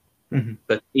 Mm-hmm.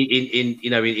 But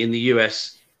in the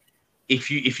US,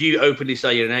 if you openly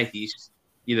say you're an atheist,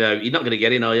 you're not going to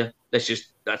get in, are you? That's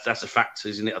a fact,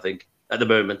 isn't it? I think at the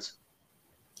moment.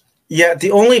 Yeah,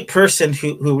 the only person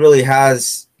who really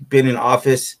has been in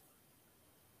office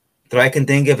that I can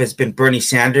think of has been Bernie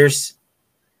Sanders.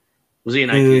 Was he an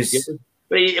atheist? Yeah.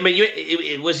 But I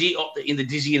mean, was he in the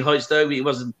dizzying heights though? It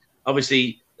wasn't.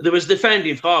 Obviously, there was the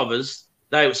founding fathers.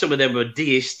 Some of them were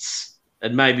deists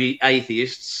and maybe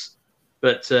atheists,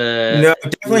 but no,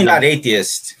 definitely not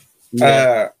atheists.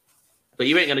 Yeah. But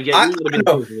you ain't going to get.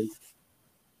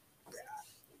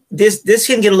 This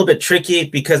can get a little bit tricky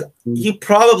because you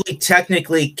probably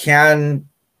technically can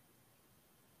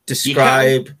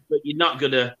describe, but you're not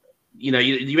gonna. You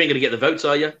ain't going to get the votes,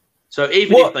 are you? So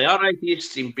even if they are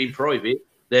atheists in private,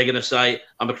 they're going to say,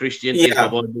 "I'm a Christian." Yeah,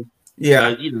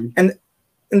 so, and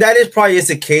that is probably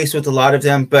the case with a lot of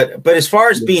them. But as far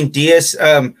as being deists,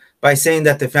 by saying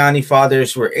that the founding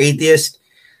fathers were atheists,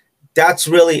 that's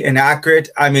really inaccurate.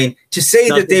 I mean, to say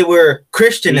that they were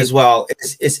Christian as well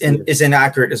is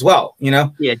inaccurate as well. Yeah,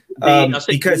 because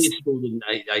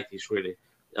atheists really.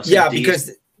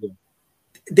 Because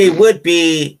they would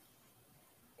be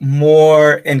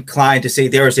more inclined to say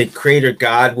there is a creator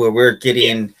God where we're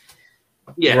getting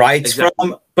rights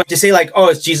from, but to say like, oh,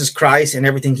 it's Jesus Christ and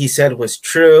everything he said was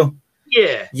true.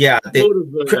 Yeah.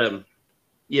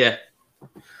 Yeah.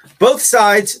 Both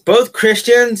sides, both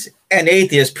Christians and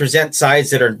atheists, present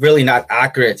sides that are really not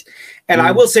accurate. And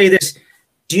I will say this: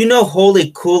 do you know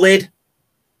Holy Kool-Aid?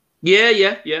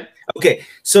 Yeah. Okay,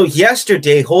 so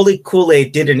yesterday, Holy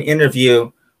Kool-Aid did an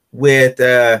interview with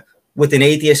an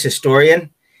atheist historian,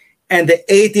 and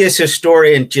the atheist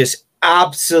historian just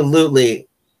absolutely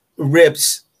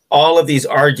rips all of these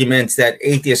arguments that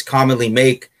atheists commonly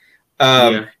make,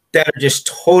 that are just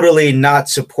totally not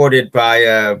supported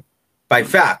by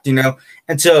fact, you know.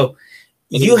 And so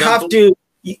you have to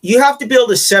be able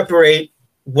to separate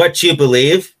what you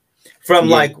believe from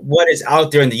like what is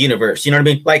out there in the universe. You know what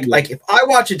I mean? Like if I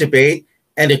watch a debate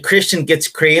and a Christian gets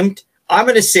creamed, I'm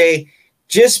going to say,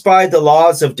 just by the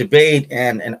laws of debate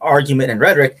and argument and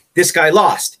rhetoric, this guy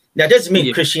lost. Now, it doesn't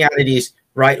mean Christianity is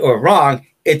right or wrong.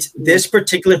 It's this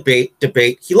particular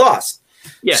debate he lost.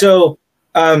 Yeah. So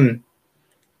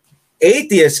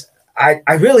atheists, I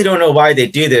really don't know why they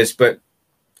do this, but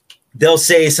they'll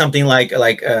say something like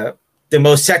the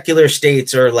most secular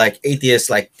states are like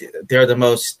atheists, like they're the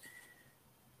most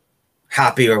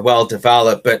happy or well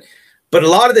developed. But a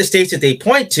lot of the states that they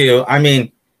point to, I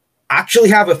mean, actually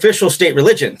have official state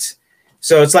religions.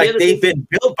 So it's like they've been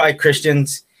built by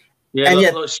Christians. Yeah, and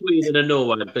yet, like Sweden and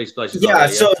Norway, places like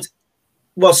that. So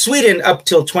well, Sweden up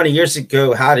till 20 years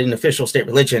ago had an official state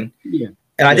religion. Yeah.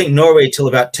 And I think Norway till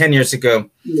about 10 years ago.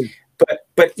 Yeah.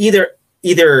 But either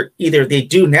they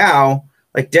do now,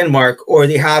 like Denmark, or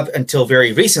they have until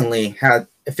very recently had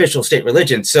official state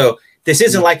religion. So this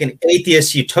isn't like an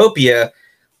atheist utopia.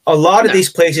 A lot of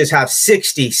these places have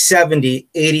 60, 70,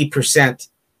 80%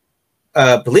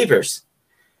 believers.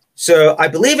 So I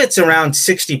believe it's around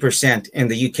 60% in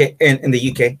the UK,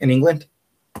 in England.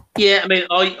 Yeah, I mean,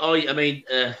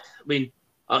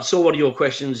 I saw one of your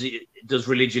questions. Does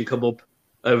religion come up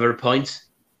over a pint?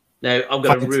 Now I've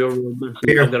got a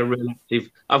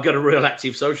real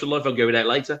active social life. I'm going out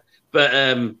later, but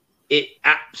it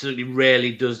absolutely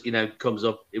rarely does. You know, comes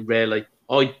up. It rarely.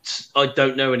 I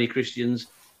don't know any Christians.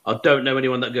 I don't know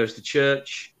anyone that goes to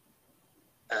church.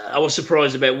 I was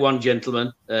surprised about one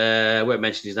gentleman. I won't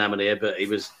mention his name on here, but he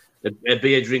was a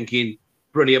beer drinking,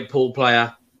 brilliant pool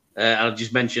player. I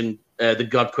just mentioned the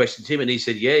God questioned him, and he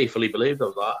said, "Yeah, he fully believed."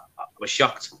 I was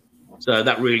shocked. So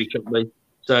that really shocked me.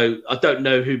 So I don't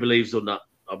know who believes or not.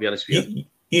 I'll be honest with you.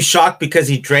 You shocked because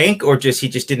he drank, or he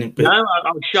just didn't? No,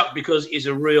 I was shocked because he's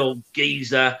a real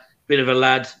geezer, bit of a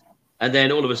lad, and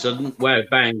then all of a sudden, wow,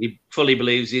 bang! He fully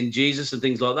believes in Jesus and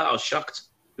things like that. I was shocked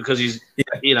because he's,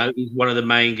 he's one of the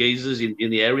main geezers in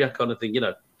the area, kind of thing. You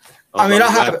know.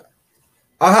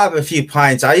 I'll have a few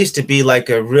pints. I used to be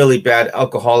like a really bad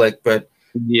alcoholic, but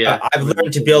I've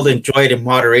learned to be able to enjoy it in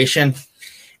moderation.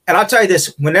 And I'll tell you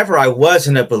this: whenever I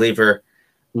wasn't a believer,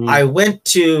 I went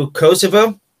to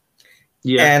Kosovo,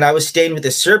 and I was staying with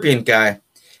a Serbian guy,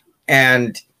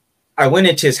 and I went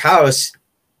into his house,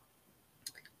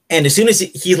 and as soon as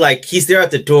he's there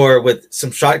at the door with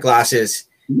some shot glasses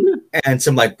and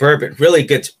some like bourbon, really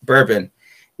good bourbon.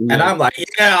 And I'm like,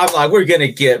 we're going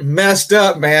to get messed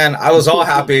up, man. I was all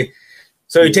happy.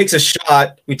 So he takes a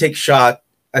shot. We take a shot.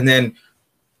 And then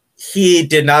he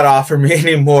did not offer me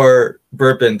any more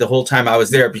bourbon the whole time I was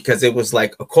there because it was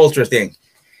like a culture thing.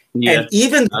 Yeah. And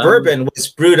even the bourbon was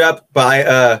brewed up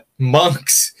by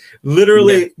monks.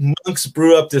 Literally, monks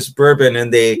brew up this bourbon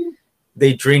and they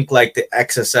drink like the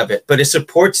excess of it. But it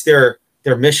supports their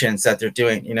missions that they're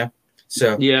doing, you know?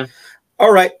 So,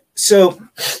 all right. So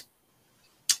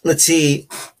let's see.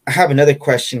 I have another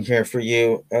question here for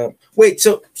you. Wait,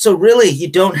 so really you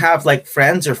don't have like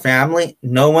friends or family?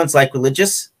 No one's like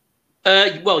religious?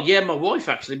 Well, yeah, my wife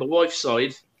actually. My wife's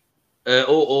side,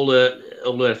 all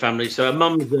her family. So her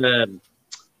mum's a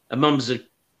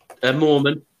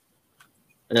Mormon.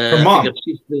 Her mom. My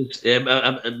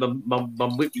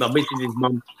missus'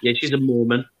 mum. Yeah, she's a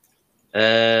Mormon.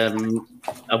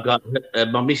 I've got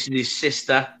my missus'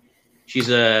 sister. She's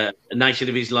a Nation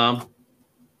of Islam.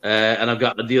 And I've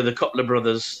got the other couple of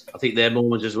brothers. I think they're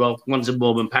Mormons as well. One's a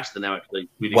Mormon pastor now, actually.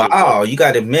 Really wow, you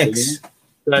got a mix.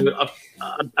 So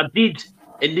I did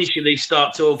initially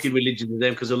start talking religion with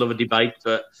them because I love a debate,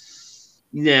 but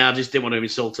I just didn't want to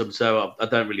insult them, so I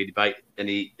don't really debate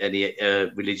any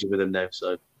religion with them now.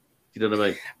 So you know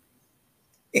what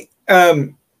I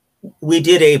mean? We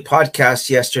did a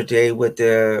podcast yesterday with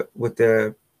the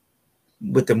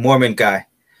Mormon guy.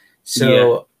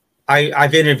 So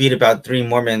I've interviewed about 3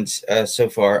 Mormons so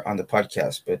far on the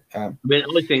podcast, but I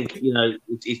think the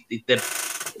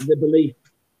belief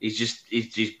is just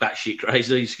batshit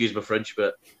crazy. Excuse my French,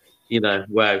 but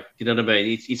wow, you know what I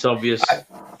mean. It's obvious,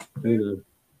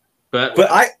 But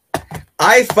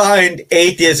I find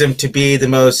atheism to be the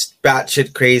most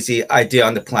batshit crazy idea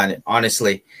on the planet,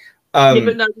 honestly. Yeah,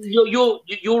 but no,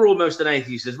 you're almost an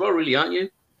atheist as well, really, aren't you?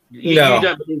 You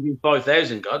don't believe in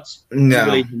 5,000 gods. No. You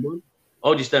believe in one.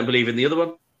 I just don't believe in the other one.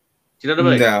 Do you know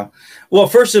what I mean? No. Well,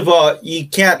 first of all, you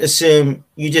can't assume.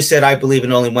 You just said I believe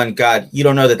in only one God. You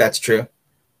don't know that that's true.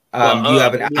 You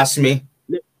haven't asked me.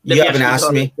 You haven't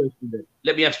asked me.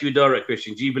 Let me ask you a direct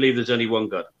question. Do you believe there's only one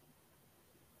God?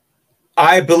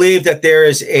 I believe that there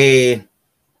is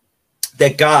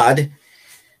that God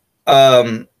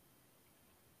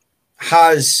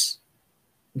has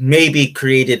maybe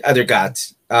created other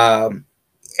gods. And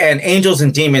angels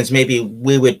and demons, maybe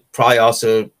we would probably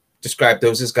also describe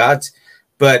those as gods.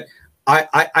 But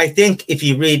I think if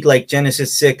you read like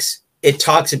Genesis 6, it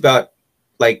talks about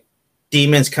like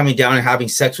demons coming down and having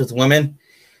sex with women.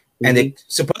 And they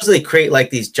supposedly create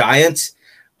like these giants.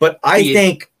 But I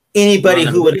think anybody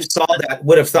who would have saw that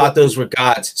would have thought those were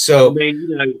gods. So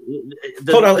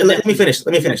hold on, let me finish.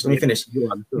 When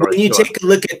you take a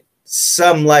look at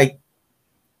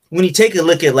when you take a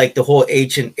look at like the whole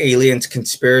ancient aliens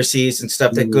conspiracies and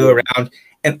stuff that go around,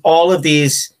 and all of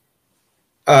these,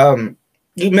 you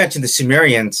mentioned the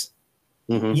Sumerians.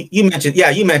 You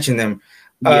mentioned them.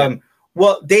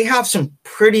 Well, they have some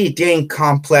pretty dang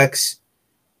complex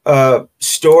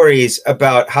stories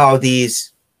about how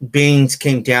these beings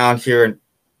came down here and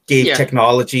gave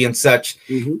technology and such.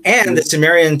 And the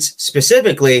Sumerians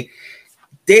specifically,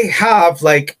 they have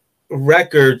like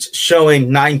records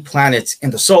showing 9 planets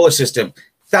in the solar system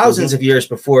thousands of years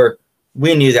before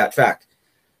we knew that fact.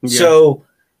 So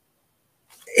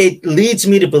it leads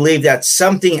me to believe that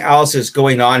something else is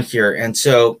going on here, and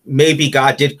so maybe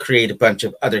God did create a bunch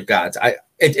of other gods. I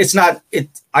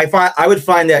would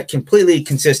find that completely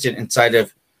consistent inside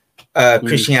of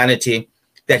Christianity,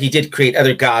 that he did create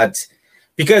other gods,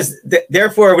 because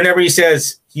therefore whenever he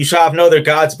says you shall have no other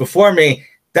gods before me,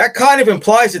 that kind of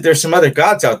implies that there's some other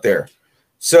gods out there.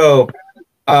 So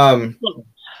does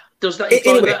that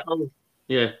imply that?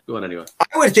 Yeah, go on anyway.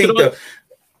 I would think though.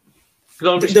 Could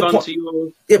I respond to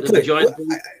your giant thing?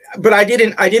 But I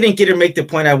didn't get to make the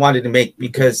point I wanted to make,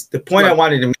 because the point I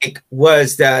wanted to make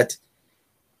was that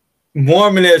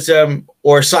Mormonism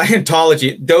or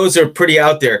Scientology, those are pretty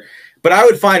out there. But I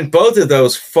would find both of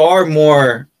those far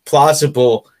more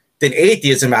plausible than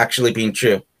atheism actually being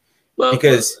true. Well,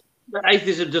 because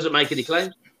atheism doesn't make any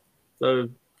claims. So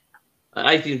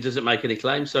atheism doesn't make any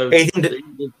claims. So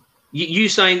you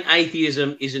saying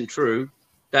atheism isn't true,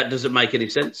 that doesn't make any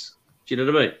sense. Do you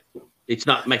know what I mean? It's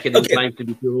not making any claim to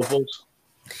be true or false.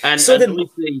 And, so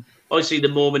and I see the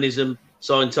Mormonism,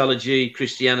 Scientology,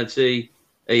 Christianity,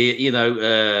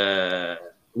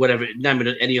 whatever, name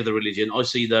it any other religion, I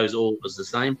see those all as the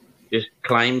same, just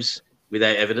claims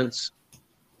without evidence.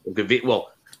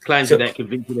 Claims without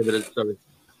convincing evidence. Sorry.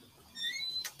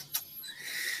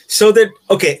 So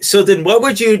then what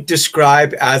would you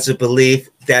describe as a belief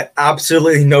that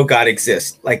absolutely no God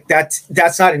exists? Like that's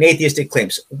not an atheistic claim.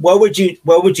 So what would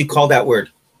you call that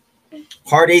word?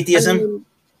 Hard atheism?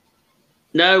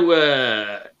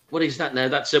 No, what is that now?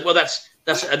 That's a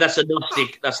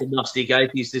Gnostic. That's a Gnostic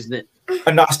atheist, isn't it?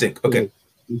 A Gnostic, okay.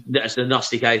 That's a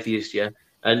Gnostic atheist, yeah.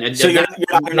 And so you're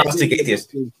not a Gnostic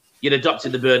atheist. You'd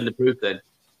adopted the burden of proof then.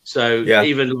 So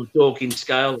even Dawkins'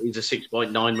 scale is a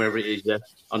 6.9, wherever it is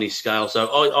on his scale. So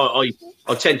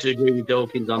I tend to agree with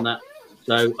Dawkins on that.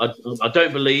 So I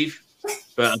don't believe,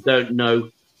 but I don't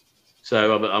know.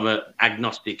 So I'm an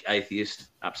agnostic atheist,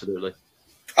 absolutely.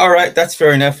 All right, that's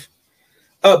fair enough.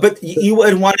 But you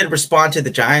would want to respond to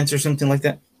the giants or something like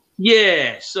that?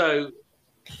 Yeah. So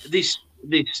this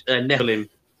Nephilim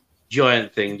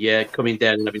giant thing, coming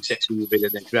down and having sex with women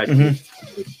and then gradually.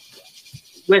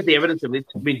 Where's the evidence of it?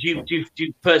 I mean, do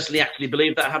you personally actually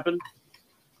believe that happened?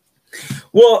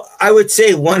 Well, I would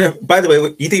say by the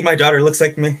way, you think my daughter looks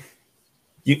like me?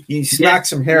 You smack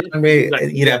some hair on me,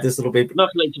 exactly. You'd have this little baby.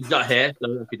 Not like she's got hair,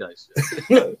 so happy days.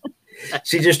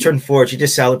 She just turned 4. She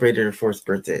just celebrated her 4th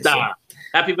birthday. So.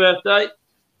 Happy birthday.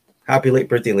 Happy late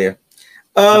birthday, Leah.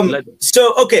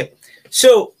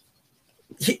 So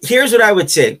here's what I would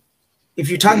say. If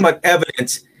you're talking about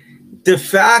evidence, the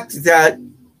fact that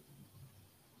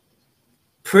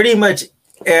pretty much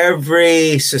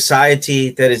every society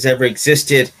that has ever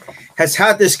existed has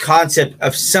had this concept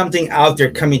of something out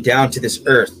there coming down to this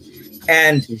earth,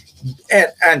 and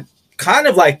kind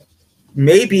of like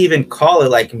maybe even call it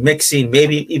like mixing,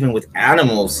 maybe even with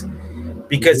animals,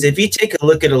 because if you take a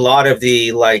look at a lot of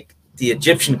the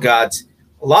Egyptian gods,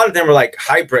 a lot of them are like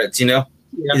hybrids,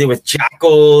 either with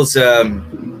jackals,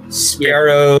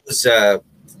 sparrows.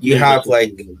 You have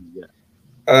like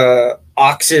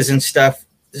oxes and stuff.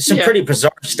 there's some pretty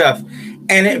bizarre stuff.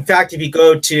 And in fact, if you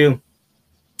go to,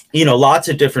 you know, lots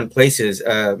of different places,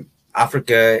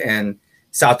 Africa and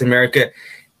South America,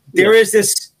 there is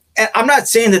this. And I'm not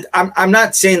saying that I'm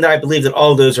not saying that I believe that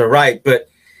all of those are right, but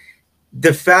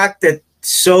the fact that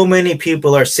so many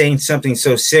people are saying something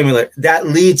so similar, that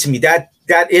leads me, that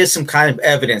is some kind of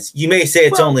evidence. You may say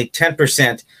it's only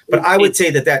 10%, but I would say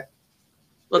that.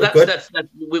 Well, that's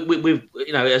we've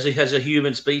you know, as a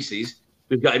human species,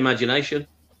 we've got imagination.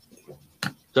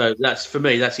 So that's, for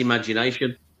me, that's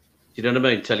imagination. Do you know what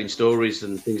I mean? Telling stories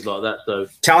and things like that. So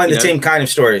telling the same kind of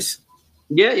stories.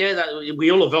 Yeah, we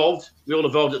all evolved. We all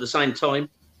evolved at the same time.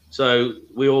 So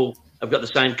we all have got the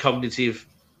same cognitive,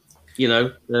 you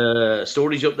know,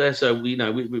 storage up there. So we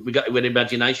got it with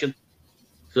imagination.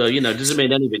 So, you know, doesn't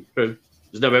mean anything's true.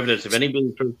 There's no evidence of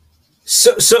anything true.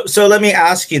 So let me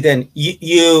ask you then.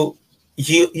 You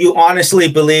honestly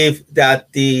believe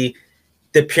that the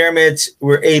pyramids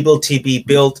were able to be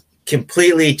built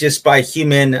completely just by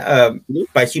human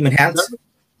hands?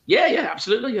 Yeah,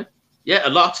 absolutely. Yeah, a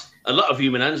lot of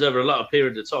human hands over a lot of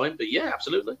period of time. But yeah,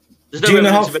 absolutely. There's no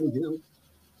evidence of anything else.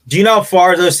 Do you know how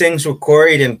far those things were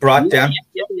quarried and brought down?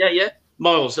 Yeah.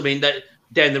 Miles. I mean,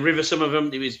 down the river, some of them,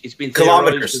 it's been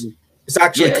kilometers. It's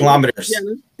actually kilometers.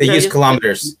 They use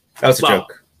kilometers. That was a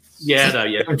joke. Yeah, no,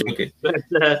 yeah. I'm joking.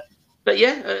 But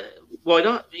yeah, why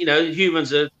not? You know,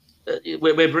 humans are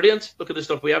we're brilliant. Look at the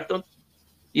stuff we have done.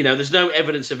 You know, there's no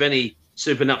evidence of any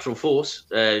supernatural force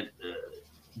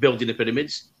building the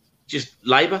pyramids. Just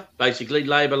labor, basically,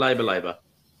 labor.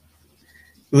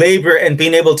 Labor and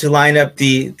being able to line up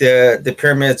the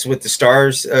pyramids with the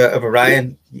stars of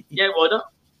Orion. Yeah, why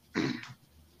not?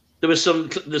 There's some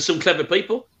clever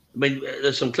people. I mean,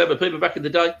 there's some clever people back in the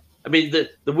day. I mean,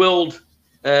 the world,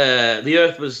 the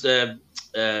Earth was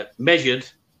measured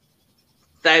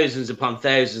thousands upon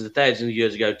thousands and thousands of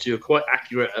years ago to a quite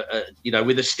accurate, you know,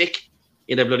 with a stick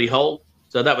in a bloody hole.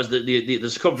 So that was the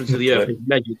circumference of the Earth was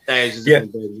measured thousands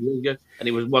and thousands of years ago, and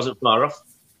it wasn't far off.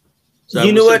 So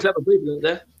you know what? Clever people out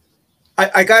there.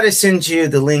 I got to send you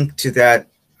the link to that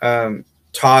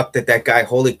talk that guy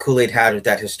Holy Kool-Aid had with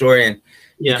that historian,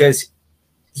 because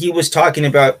he was talking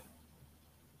about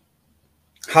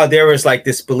how there was like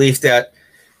this belief that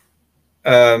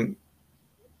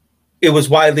it was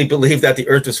widely believed that the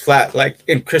Earth was flat, like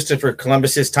in Christopher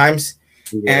Columbus's times.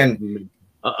 And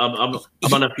I'm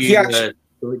on a few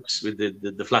links with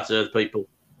the flat Earth people.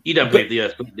 You don't believe the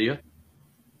Earth's flat, do you?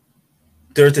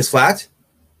 The Earth is flat?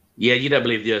 Yeah, you don't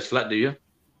believe the Earth's flat, do you?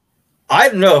 I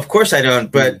don't know. Of course I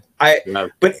don't. But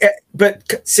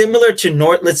but similar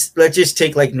to let's just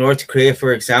take like North Korea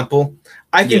for example.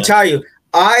 I can tell you,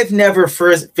 I've never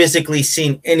physically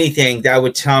seen anything that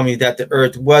would tell me that the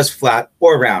Earth was flat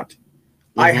or round.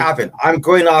 I haven't. I'm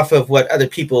going off of what other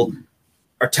people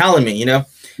are telling me. You know,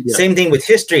 same thing with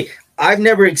history. I've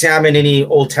never examined any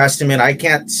Old Testament. I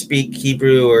can't speak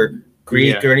Hebrew or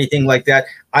Greek or anything like that.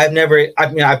 I've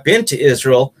been to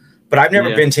Israel, but I've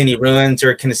never been to any ruins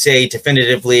or can say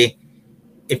definitively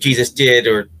if Jesus did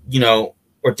or, you know,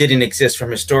 or didn't exist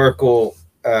from historical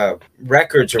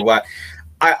records or what.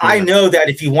 I know that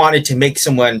if you wanted to make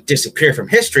someone disappear from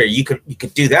history, you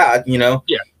could do that, you know.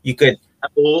 Yeah. You could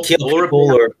kill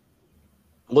people or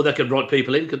they could write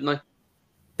people in, couldn't they?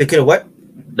 They could what?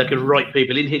 They could write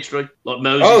people in history, like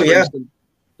Moses. Oh, yeah.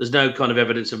 There's no kind of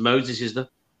evidence of Moses, is there?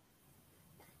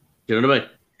 You know what I mean?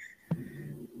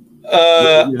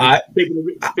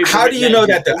 How do you know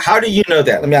that? How do you know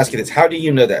that? Let me ask you this: how do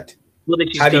you know that? Well,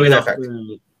 how do you know that fact?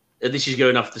 This is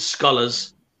going off the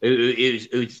scholars who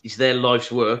it's their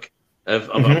life's work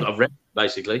of read,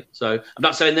 basically. So I'm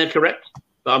not saying they're correct,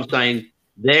 but I'm saying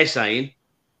they're saying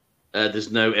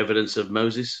there's no evidence of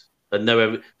Moses, and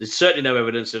there's certainly no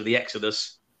evidence of the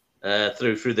Exodus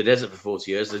through the desert for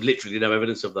 40 years. There's literally no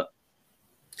evidence of that.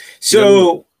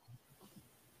 So.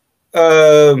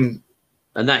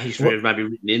 And that history is maybe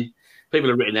written in. People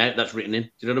are written out. That's written in. Do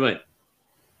you know what I mean?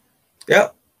 Yeah.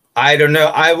 I don't know.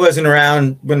 I wasn't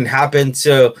around when it happened.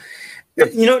 So,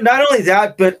 you know, not only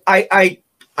that, but I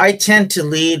tend to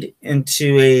lead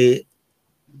into a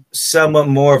somewhat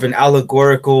more of an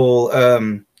allegorical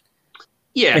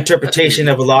interpretation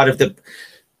of a lot of the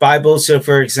Bible. So,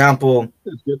 for example,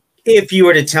 if you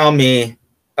were to tell me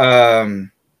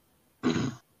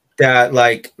that,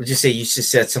 like, let's just say you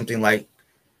just said something like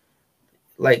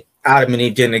Adam and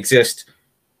Eve didn't exist,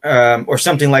 or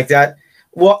something like that.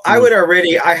 Well, I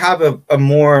have a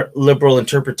more liberal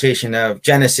interpretation of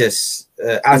Genesis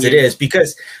as it is,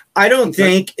 because I don't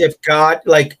think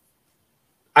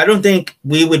I don't think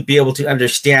we would be able to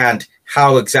understand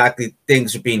how exactly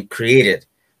things are being created.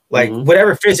 Like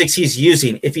whatever physics he's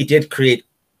using, if he did create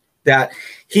that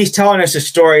he's telling us a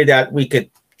story that we could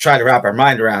try to wrap our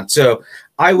mind around. So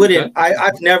I wouldn't.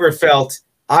 I've never felt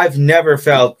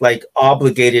like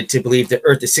obligated to believe the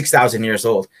Earth is 6,000 years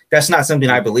old. That's not something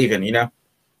I believe in. You know,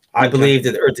 I believe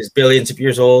that the Earth is billions of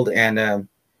years old, and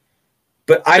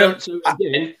but I don't. So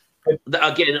again,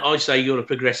 I say you're a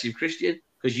progressive Christian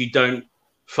because you don't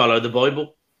follow the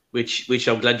Bible, which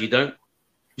I'm glad you don't.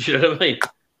 You know what I mean?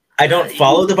 I don't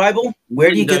follow the Bible.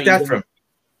 Where do you get that from?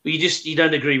 You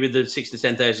don't agree with the 6,000 to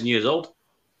 10,000 years old,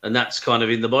 and that's kind of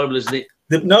in the Bible, isn't it?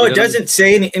 No, it doesn't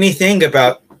say anything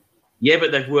about. Yeah,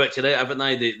 but they've worked it out, haven't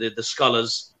they? The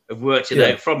scholars have worked it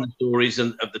out from the stories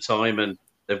and of the time, and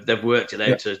they've worked it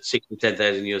out to 6,000 to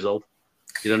 10,000 years old.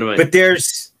 You know what I mean? But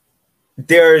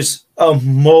there's a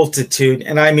multitude,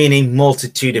 and I mean a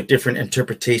multitude of different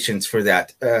interpretations for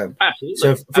that. Absolutely.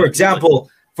 So, for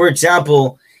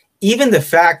example, even the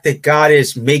fact that God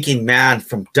is making man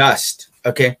from dust,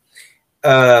 okay,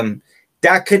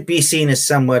 that could be seen as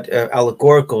somewhat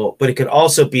allegorical, but it could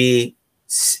also be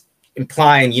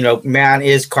implying, you know, man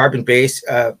is carbon-based.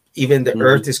 Even the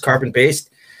Earth is carbon-based.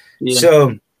 Yeah.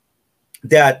 So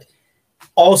that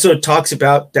also talks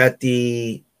about that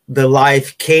the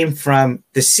life came from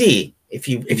the sea. If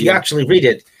you actually read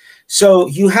it, so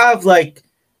you have like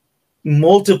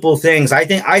multiple things. I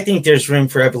think there's room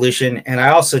for evolution, and I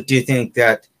also do think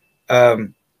that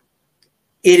it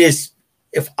is.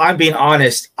 If I'm being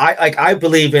honest, I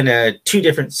believe in two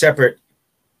different separate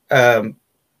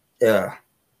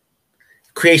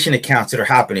creation accounts that are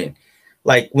happening.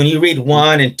 Like when you read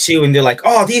 1 and 2, and they're like,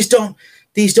 "Oh, these don't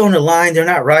align. They're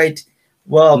not right."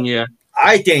 Well, yeah,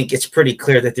 I think it's pretty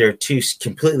clear that there are two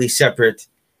completely separate.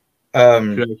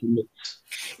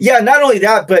 Yeah, not only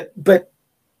that,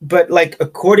 but like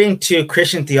according to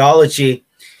Christian theology,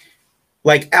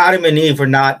 like Adam and Eve were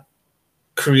not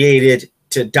created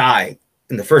to die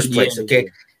in the first place. Okay,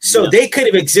 so they could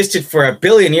have existed for 1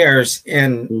 billion years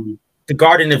in the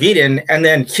Garden of Eden, and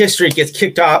then history gets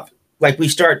kicked off. Like we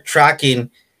start tracking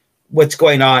what's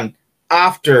going on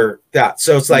after that.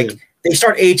 So it's like they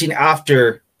start aging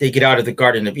after they get out of the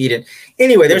Garden of Eden.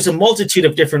 Anyway, there's a multitude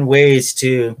of different ways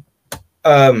to,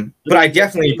 but I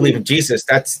definitely believe in Jesus.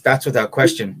 That's without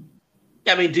question.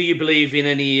 I mean, do you believe in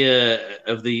any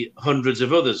of the hundreds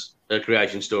of others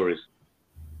creation stories?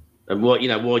 And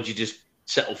why'd you just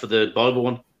settle for the Bible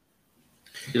one?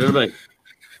 You know what I mean?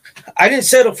 I didn't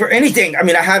settle for anything. I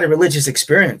mean, I had a religious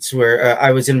experience where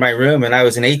I was in my room and I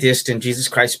was an atheist and Jesus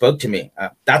Christ spoke to me.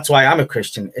 That's why I'm a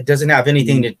Christian. It doesn't have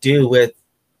anything to do with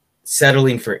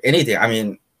settling for anything. I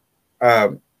mean,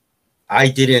 I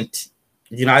didn't,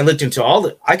 I looked into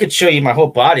I could show you my whole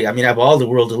body. I mean, I have all the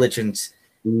world religions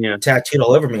tattooed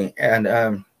all over me. And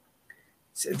I'll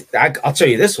show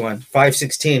you this one,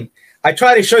 516. I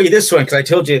try to show you this one because I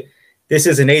told you this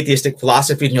is an atheistic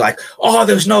philosophy, and you're like, "Oh,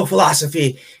 there's no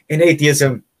philosophy in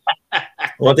atheism."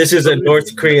 Well, this is a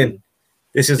North Korean.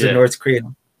 This is a North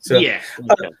Korean. So yeah.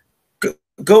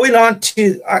 Going on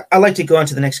to, I like to go on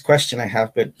to the next question I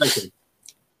have, but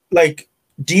like,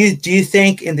 do you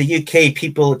think in the UK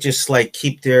people just like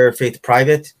keep their faith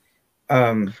private?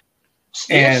 Some must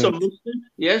do.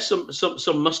 Yeah,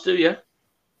 some must do. Yeah.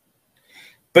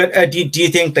 But do you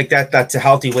think like that's a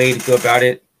healthy way to go about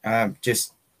it?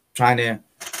 Just trying to,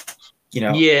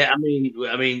 Yeah, I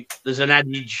mean, there's an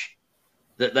adage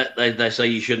that they say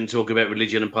you shouldn't talk about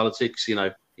religion and politics,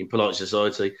 in polite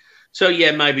society. So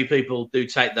yeah, maybe people do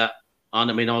take that on.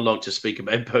 I mean, I like to speak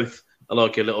about both. I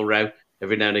like a little row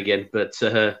every now and again, but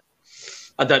I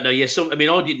don't know. Yeah,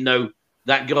 I didn't know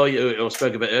that guy who I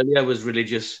spoke about earlier was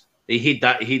religious. He hid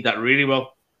that really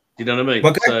well. Do you know what I mean?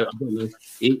 Okay. So I don't know.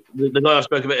 The guy I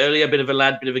spoke about earlier, a bit of a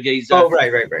lad, bit of a geezer. Oh,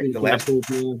 right. The lad.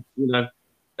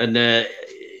 And I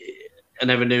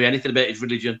never knew anything about his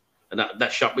religion, and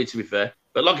that shocked me, to be fair.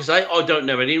 But like I say, I don't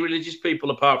know any religious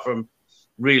people apart from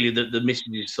really the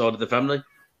missionary side of the family.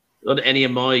 Not any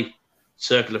of my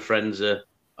circle of friends. I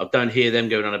don't hear them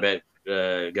going on about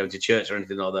going to church or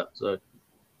anything like that. So,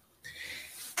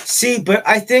 see, but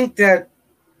I think that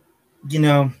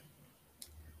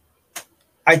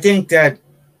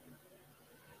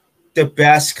the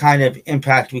best kind of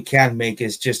impact we can make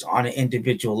is just on an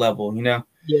individual level,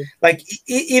 Yeah. Like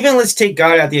even let's take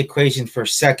God out of the equation for a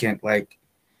second. Like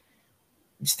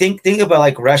think about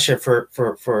like Russia for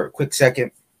a quick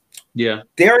second. Yeah.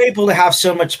 They're able to have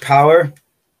so much power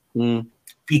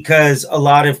because a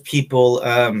lot of people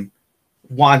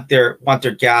want their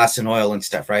gas and oil and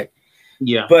stuff, right?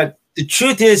 Yeah. But the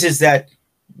truth is that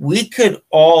we could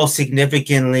all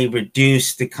significantly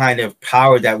reduce the kind of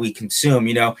power that we consume,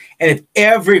 And if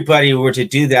everybody were to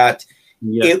do that,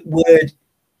 it would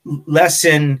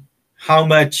lessen how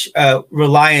much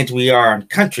reliant we are on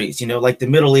countries. You know, like the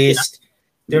Middle East. Yeah.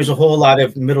 There's a whole lot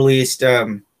of Middle East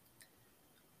that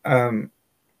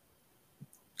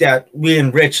we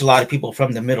enrich a lot of people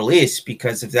from the Middle East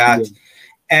because of that. Yeah.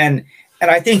 And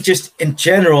I think just in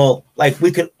general, like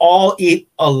we could all eat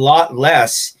a lot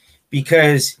less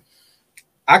because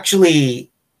actually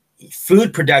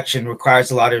food production requires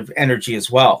a lot of energy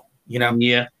as well, you know?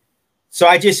 Yeah. So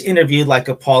I just interviewed like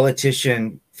a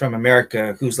politician from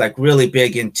America who's like really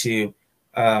big into,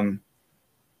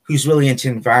 who's really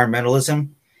into environmentalism.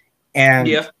 And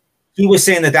yeah. He was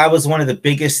saying that that was one of the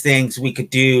biggest things we could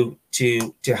do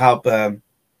to help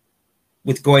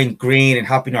with going green and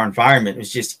helping our environment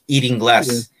was just eating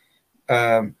less.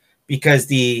 Yeah. Because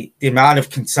the amount of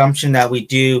consumption that we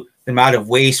do, the amount of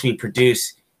waste we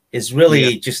produce is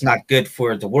really just not good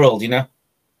for the world, you know?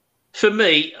 For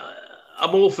me,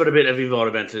 I'm all for a bit of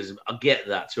environmentalism. I get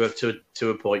that to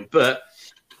a point, but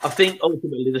I think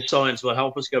ultimately the science will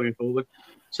help us going forward.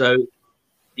 So,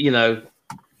 you know,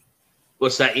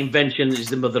 what's that? Invention is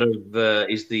the mother of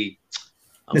is the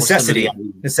necessity.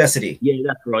 Necessity. Yeah,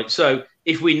 that's right. So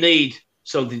if we need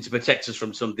something to protect us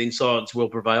from something, science will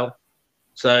prevail.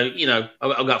 So, you know,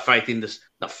 I've got faith in this.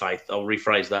 Not faith. I'll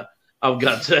rephrase that. I've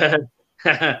got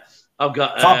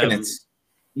confidence.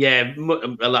 A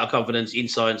lot of confidence in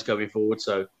science going forward.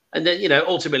 So, and then, you know,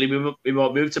 ultimately we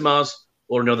might move to Mars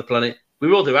or another planet. We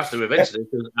will do after eventually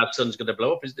because our sun's going to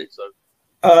blow up, isn't it?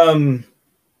 So,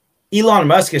 Elon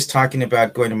Musk is talking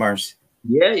about going to Mars.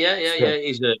 Yeah.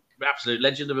 He's an absolute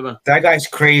legend of a man. That guy's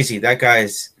crazy. That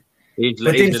guy's.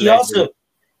 But then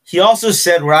he also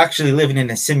said we're actually living in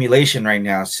a simulation right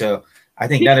now. So I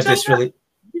think none of this really.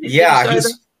 Yeah,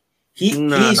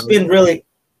 he's been really.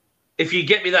 If you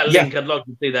get me that link, I'd like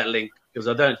to see that link because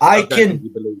I don't think you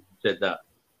believe you said that.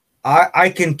 I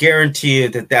can guarantee you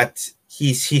that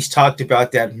he's talked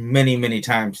about that many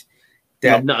times.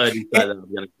 That I've not heard him say that. I'll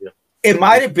be honest with you. It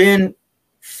might have been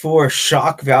for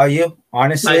shock value,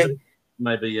 honestly.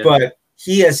 Maybe, yeah. But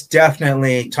he has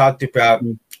definitely talked about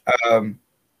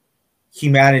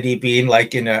humanity being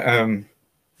like in a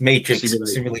matrix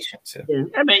simulation. So. Yeah.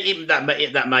 I mean, even that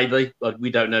may be. Like, we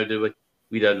don't know, do we?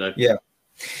 We don't know. Yeah.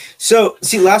 So,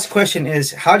 see, last question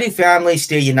is, how do families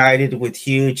stay united with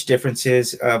huge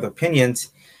differences of opinions?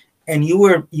 And you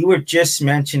were just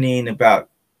mentioning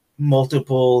about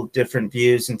multiple different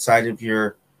views inside of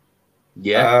your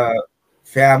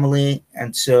family,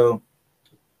 and so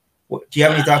do you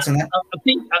have any thoughts on that?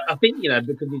 I think you know,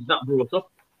 because it's not brought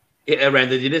up around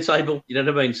the dinner table, you know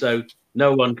what I mean? So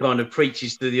no one kind of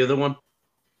preaches to the other one.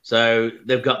 So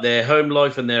they've got their home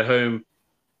life and their home,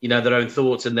 you know, their own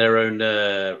thoughts and their own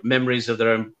memories of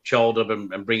their own childhood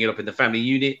and bring it up in the family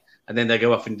unit, and then they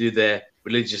go off and do their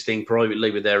religious thing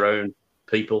privately with their own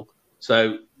people.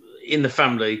 So in the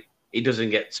family, it doesn't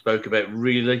get spoke about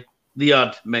really. The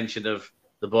odd mention of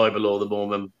the Bible or the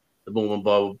Mormon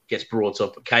Bible gets brought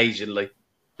up occasionally,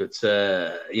 but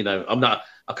you know,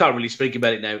 I can't really speak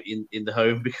about it now in the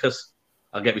home because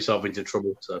I'll get myself into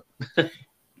trouble. So,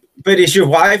 but is your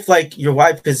wife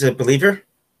is a believer?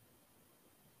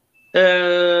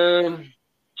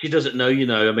 She doesn't know, you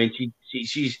know. I mean,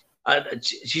 she's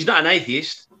not an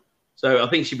atheist, so I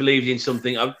think she believes in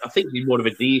something. I think she's more of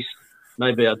a deist,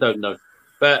 maybe. I don't know,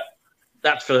 but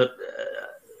that's for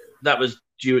that was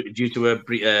due to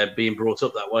her being brought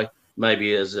up that way.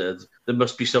 Maybe there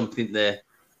must be something there.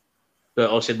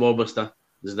 But I said, why must there?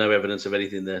 There's no evidence of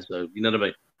anything there. So, you know what I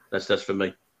mean? That's for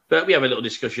me. But we have a little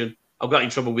discussion. I've got in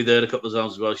trouble with her a couple of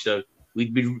times as well. So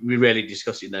we rarely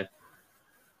discuss it now.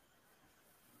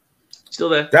 Still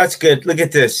there? That's good. Look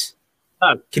at this.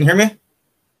 Oh. Can you hear me?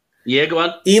 Yeah, go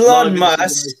on. Elon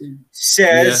Musk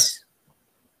says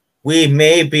we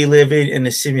may be living in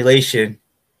a simulation.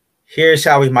 Here's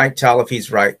how we might tell if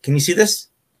he's right. Can you see this?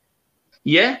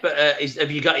 Yeah, but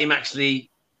have you got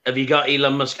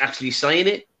Elon Musk actually saying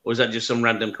it, or is that just some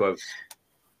random quote?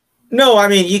 No, I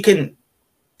mean, you can.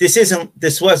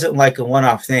 This wasn't like a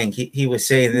one-off thing. He was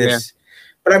saying this,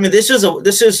 but I mean, this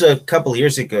is a couple of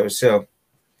years ago. So,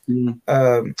 you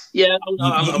should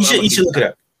look it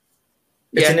up.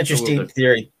 It's an interesting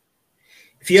theory.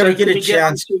 If you ever get a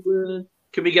chance,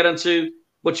 can we get onto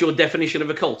what's your definition of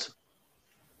a cult?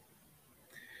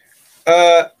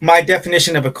 My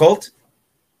definition of a cult?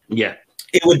 Yeah.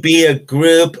 It would be a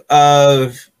group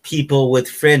of people with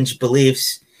fringe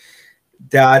beliefs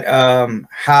that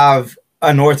have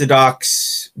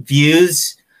unorthodox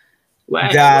views. Wow.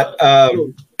 That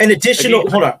an additional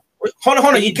hold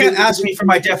on. You can't ask me for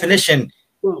my definition.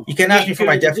 You can't ask me for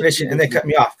my definition and then cut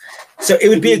me off. So it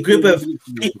would be a group of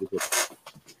people.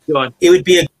 It would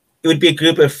be a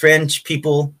group of fringe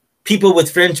people people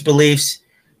with fringe beliefs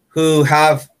who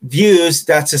have views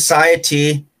that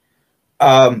society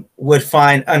would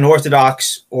find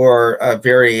unorthodox or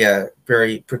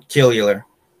very peculiar.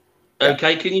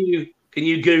 Okay, can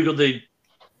you Google the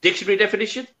dictionary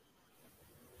definition?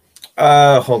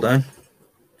 Hold on.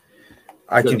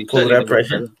 I can pull it up right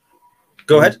here.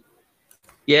 Go ahead.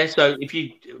 Yeah, so if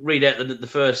you read out the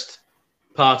first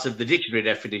part of the dictionary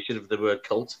definition of the word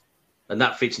cult, and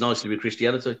that fits nicely with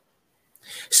Christianity.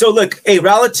 So look, a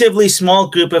relatively small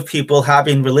group of people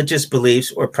having religious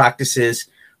beliefs or practices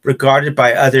regarded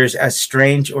by others as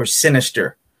strange or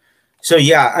sinister. So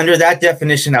yeah, under that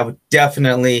definition, I would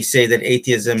definitely say that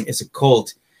atheism is a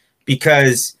cult,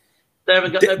 because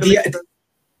the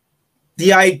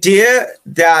idea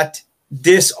that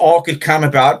this all could come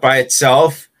about by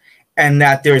itself and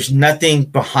that there's nothing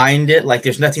behind it, like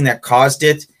there's nothing that caused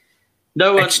it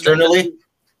externally.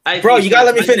 Bro, you gotta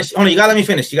let me finish. Hold on, you gotta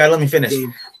let me finish.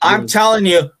 I'm telling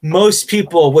you, most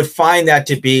people would find that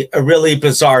to be a really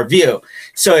bizarre view.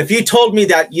 So if you told me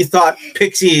that you thought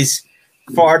pixies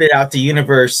farted out the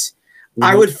universe,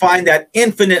 I would find that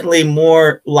infinitely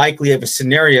more likely of a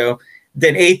scenario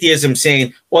than atheism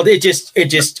saying, well, it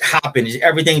just happened.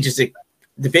 Everything just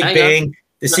the Big Bang,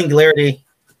 the singularity,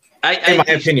 in my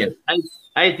opinion.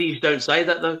 Atheists don't say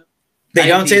that, though. They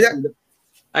don't say that?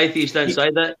 Atheists don't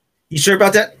say that. You sure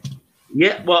about that?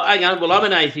 Yeah, well, hang on. Well, I'm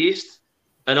an atheist,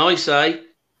 and I say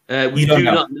we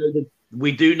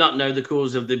do not know the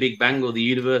cause of the Big Bang or the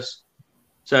universe.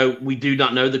 So we do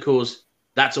not know the cause.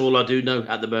 That's all I do know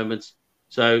at the moment.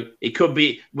 So it could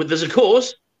be, well, there's a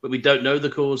cause, but we don't know the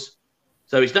cause.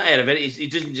 So it's not out of it.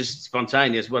 It isn't just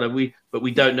spontaneous. But we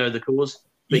don't know the cause.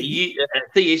 But you,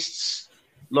 theists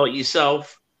like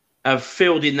yourself, have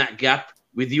filled in that gap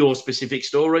with your specific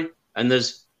story, and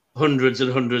there's hundreds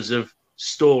and hundreds of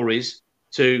stories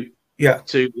to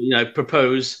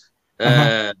propose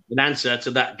an answer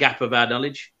to that gap of our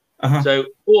knowledge. So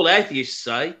all atheists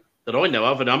say that I know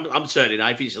of, and I'm certainly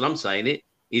an atheist, and I'm saying it,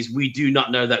 is we do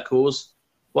not know that cause.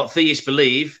 What theists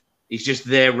believe is just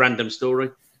their random story.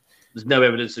 There's no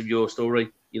evidence of your story.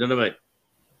 You know what I mean?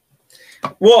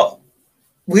 Well,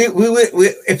 we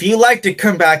if you like to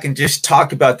come back and just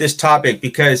talk about this topic,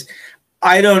 because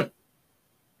I don't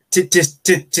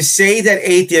to say that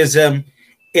atheism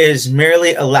is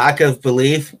merely a lack of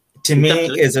belief, to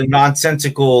me, is a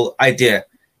nonsensical idea.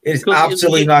 It's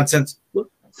absolutely nonsense.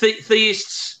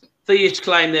 Theists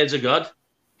claim there's a God.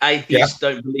 Atheists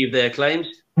don't believe their claims.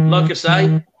 Like I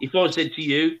say, if I said to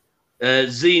you,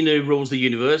 Xenu rules the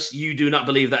universe, you do not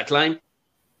believe that claim.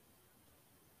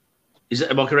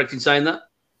 Am I correct in saying that?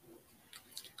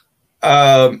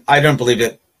 I don't believe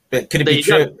it. But could it be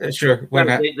true? Sure. Why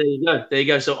not? There you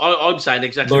go. So I'm saying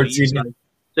exactly what you're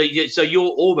saying. So you're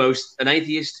almost an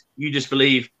atheist. You just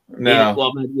believe in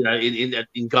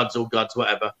gods or gods,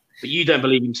 whatever. But you don't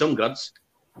believe in some gods.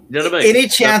 You know what I mean? Any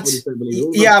chance?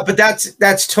 Yeah, but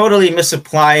that's totally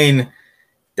misapplying.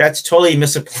 That's totally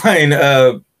misapplying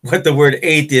what the word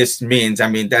atheist means. I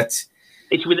mean,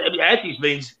 atheist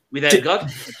means without God.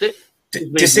 That's it.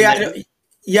 To say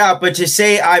but to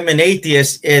say I'm an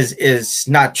atheist is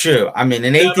not true. I mean,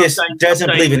 an atheist doesn't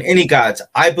believe in any gods.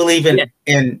 I believe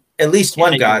in at least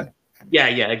one God. Yeah,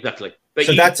 exactly. But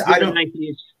so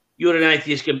you're an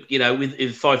atheist,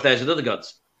 with 5,000 other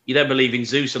gods. You don't believe in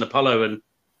Zeus and Apollo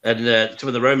and some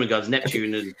of the Roman gods,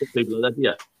 Neptune and people like that.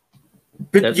 Yeah.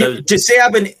 But to say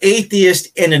I'm an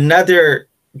atheist in another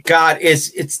God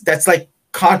that's like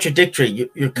contradictory.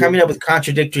 You're coming up with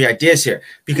contradictory ideas here,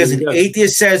 because an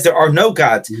atheist says there are no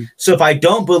gods. So if I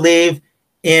don't believe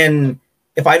in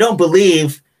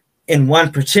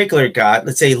one particular God,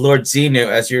 let's say Lord Xenu,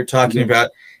 as you're talking about,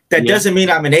 that doesn't mean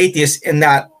I'm an atheist in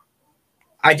that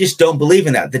I just don't believe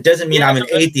in that. That doesn't mean I'm an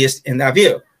atheist in that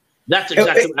view. That's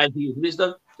exactly what atheism is,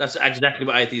 though. That's exactly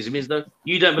what atheism is, though.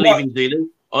 You don't believe in Xenu.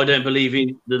 I don't believe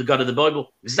in the God of the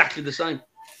Bible. Exactly the same.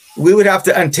 We would have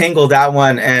to untangle that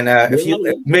one, and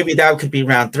maybe that could be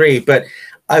round 3. But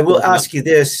I will ask you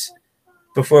this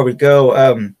before we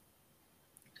go: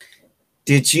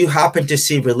 did you happen to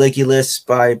see Religulous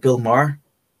by Bill Maher?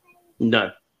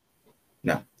 No.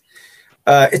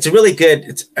 It's a really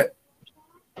good.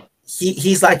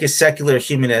 He's like a secular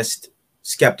humanist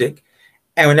skeptic,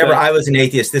 and whenever I was an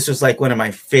atheist, this was like one of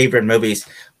my favorite movies.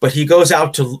 But he goes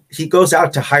out to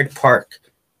Hyde Park.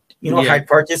 You know what Hyde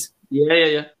Park is?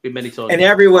 Yeah. Been many times. And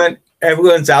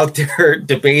everyone's out there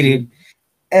debating,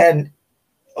 and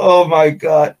oh my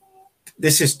God,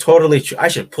 this is totally true. I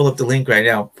should pull up the link right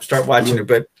now, start watching it,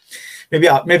 but maybe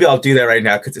I'll do that right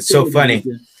now because it's so funny.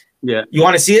 Yeah. You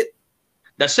want to see it?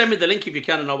 Now send me the link if you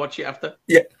can, and I'll watch it after.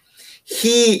 Yeah.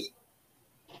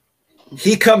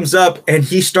 he comes up and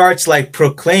he starts like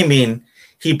proclaiming.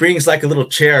 He brings like a little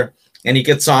chair and he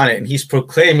gets on it and he's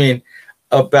proclaiming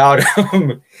about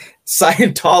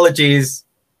Scientology's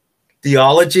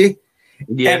theology.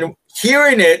 Yeah. And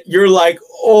hearing it, you're like,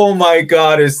 oh my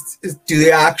God, do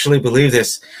they actually believe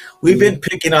this? We've been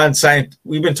picking on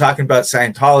we've been talking about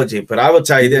Scientology, but I will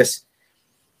tell you this.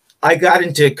 I got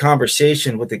into a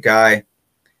conversation with a guy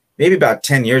maybe about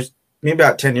 10 years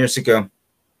ago.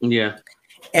 Yeah.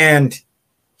 And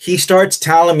he starts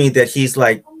telling me that he's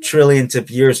like trillions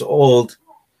of years old.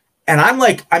 And I'm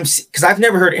like, because I've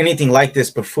never heard anything like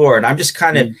this before. And I'm just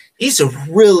kind of, he's a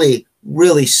really,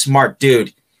 really smart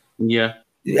dude. Yeah.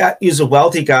 Yeah. He was a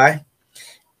wealthy guy.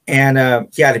 And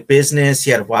he had a business,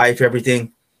 he had a wife,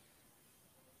 everything.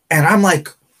 And I'm like,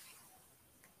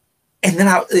 and then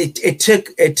it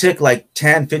took like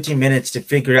 10, 15 minutes to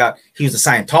figure out he was a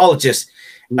Scientologist.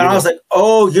 And I was like,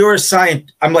 oh, you're a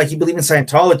I'm like, you believe in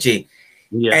Scientology?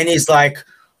 Yeah. And he's like,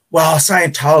 well,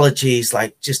 Scientology is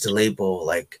like just a label,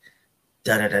 like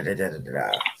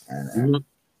da-da-da-da-da-da-da. And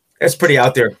that's pretty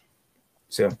out there.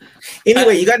 So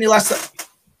anyway, you got any last stuff?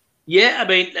 Yeah, I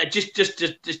mean, just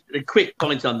a quick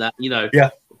comment on that, you know.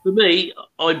 Yeah. For me,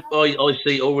 I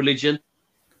see all religion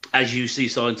as you see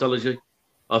Scientology.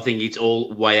 I think it's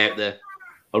all way out there.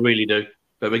 I really do.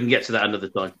 But we can get to that another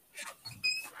time.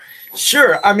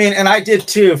 Sure. I mean, and I did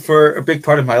too for a big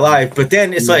part of my life. But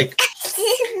then it's like,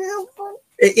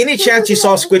 any chance you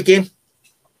saw Squid Game?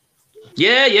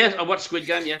 Yeah. I watched Squid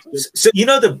Game, yeah. So you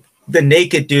know the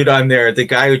naked dude on there, the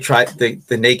guy who tried,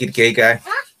 the naked gay guy?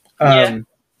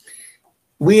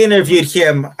 We interviewed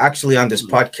him actually on this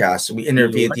podcast. We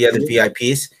interviewed the other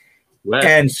VIPs. Right.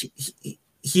 And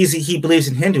he believes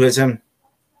in Hinduism.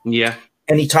 Yeah.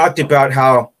 And he talked about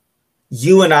how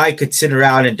you and I could sit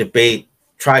around and debate,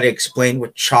 try to explain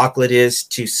what chocolate is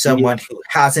to someone who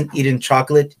hasn't eaten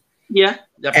chocolate. Yeah,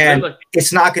 definitely. And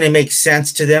it's not going to make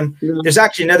sense to them. Yeah. There's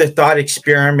actually another thought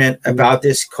experiment about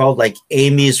this called like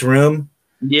Amy's Room.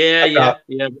 Yeah.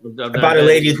 About a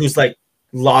lady who's like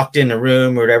locked in a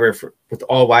room or whatever with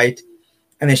all white.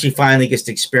 And then she finally gets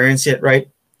to experience it, right?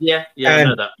 Yeah, and I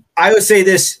know that. I would say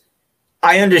this,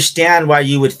 I understand why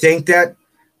you would think that,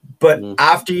 but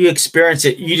after you experience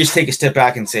it, you just take a step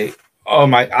back and say, oh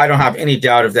my, I don't have any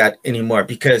doubt of that anymore,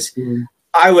 because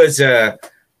I was a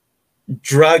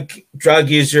drug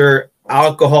user,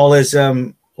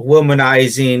 alcoholism,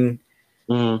 womanizing,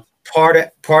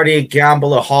 party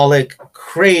gambleaholic,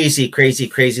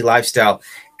 crazy lifestyle.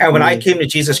 And when I came to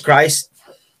Jesus Christ,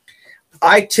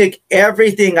 I took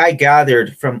everything I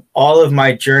gathered from all of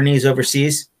my journeys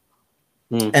overseas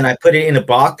and I put it in a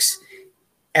box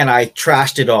and I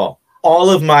trashed it all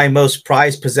of my most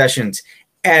prized possessions.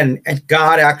 And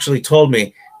God actually told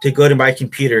me to go to my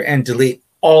computer and delete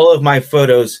all of my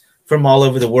photos from all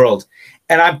over the world.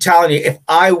 And I'm telling you, if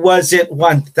I wasn't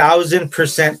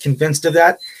 1000% convinced of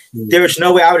that, there's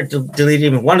no way I would delete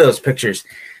even one of those pictures.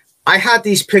 I had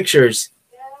these pictures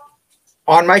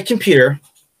on my computer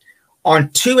on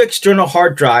 2 external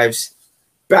hard drives,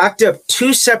 backed up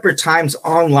 2 separate times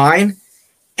online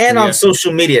and on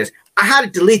social media. I had to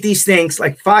delete these things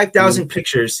like 5,000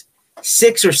 pictures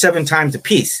 6 or 7 times a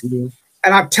piece. And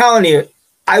I'm telling you,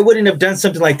 I wouldn't have done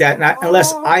something like that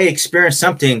unless I experienced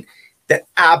something that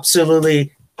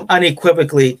absolutely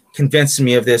unequivocally convinced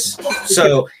me of this.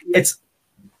 So it's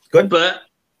good. But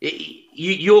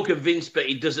you're convinced, but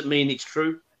it doesn't mean it's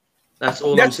true. That's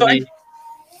all I'm saying.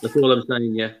 That's all I'm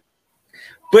saying, yeah.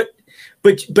 But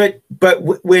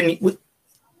when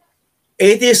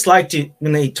atheists like to,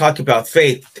 when they talk about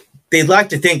faith, they like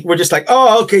to think we're just like,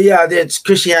 oh, okay, yeah, it's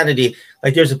Christianity.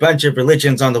 Like there's a bunch of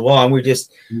religions on the wall and we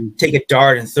just take a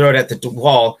dart and throw it at the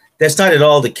wall. That's not at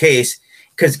all the case.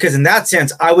 Because in that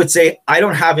sense, I would say I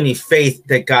don't have any faith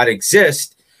that God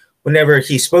exists. Whenever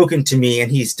he's spoken to me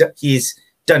and he's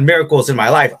done miracles in my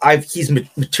life, he's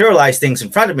materialized things in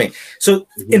front of me. So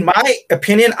in my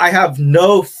opinion, I have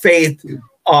no faith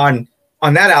on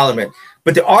that element.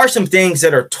 But there are some things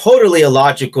that are totally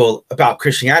illogical about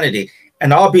Christianity.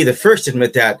 And I'll be the first to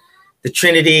admit that. The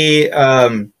Trinity,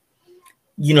 so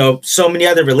many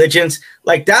other religions,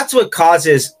 like that's what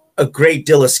causes a great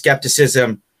deal of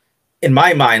skepticism in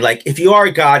my mind. Like if you are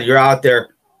God, you're out there,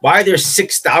 why are there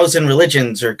 6,000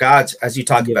 religions or gods as you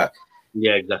talk about?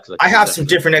 Yeah, exactly. I have some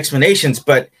different explanations,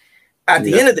 but at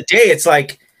the end of the day, it's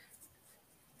like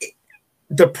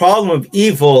the problem of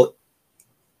evil,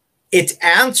 it's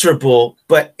answerable,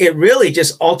 but it really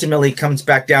just ultimately comes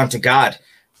back down to God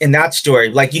in that story.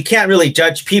 Like you can't really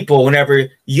judge people whenever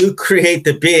you create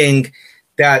the being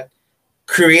that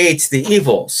creates the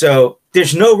evil. So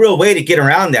there's no real way to get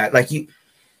around that. Like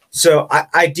So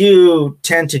I do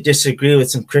tend to disagree with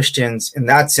some Christians in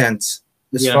that sense,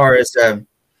 as far as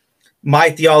my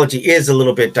theology is a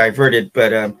little bit diverted,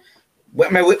 but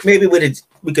maybe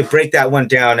we could break that one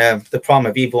down, the problem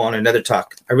of evil, on another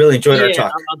talk. I really enjoyed our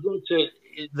talk. I'd like to,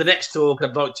 the next talk,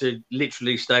 I'd like to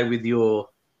literally stay with your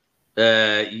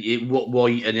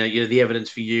why and the evidence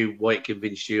for you, why it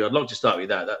convinced you. I'd like to start with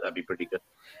that. That'd be pretty good.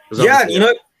 Yeah, you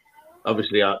know.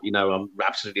 Obviously, I'm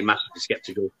absolutely massively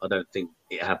skeptical. I don't think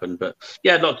it happened, but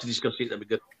yeah, I'd like to discuss it. That'd be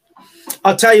good.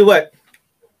 I'll tell you what.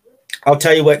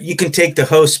 You can take the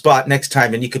host spot next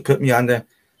time, and you could put me on the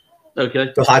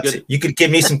hot seat. You could give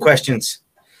me some questions.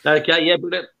 Okay, yeah,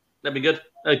 brilliant. That'd be good.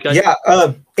 Okay. Yeah.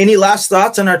 Any last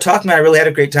thoughts on our talk, man? I really had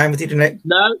a great time with you tonight.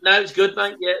 No, it's good,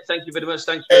 mate. Yeah, thank you very much.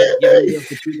 Thanks for giving me the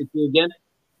opportunity again.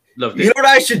 Loved it. You know what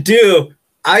I should do?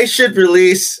 I should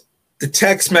release the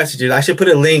text messages. I should put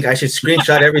a link. I should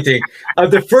screenshot everything of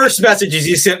the first messages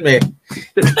you sent me.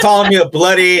 Calling me a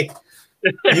bloody.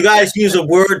 You guys use a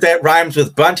word that rhymes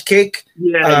with bundt cake.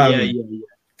 Yeah.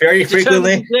 Very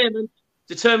frequently.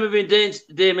 The term of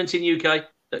endearment in UK.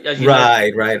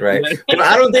 Right. But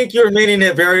I don't think you're meaning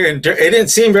it very. It didn't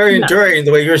seem very enduring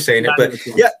the way you're saying it. But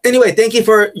yeah. Anyway, thank you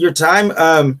for your time.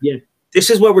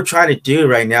 This is what we're trying to do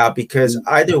right now, because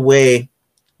either way,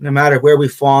 no matter where we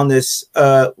fall on this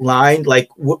line, like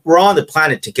we're on the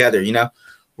planet together, you know,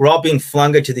 we're all being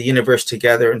flung into the universe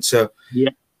together. And so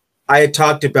I had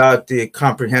talked about the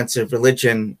comprehensive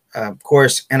religion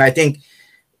course. And I think,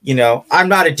 you know, I'm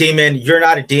not a demon. You're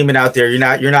not a demon out there.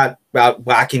 You're not about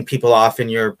whacking people off in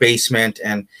your basement.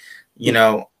 And, you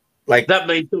know, like that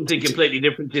means something completely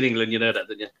different in England. You know that,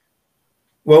 don't you?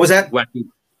 What was that?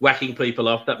 Whacking people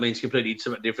off. That means completely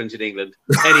something different in England.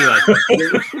 Anyway.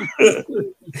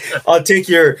 I'll take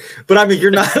your, but I mean,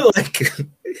 you're not like,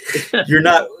 you're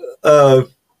not,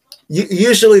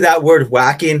 usually that word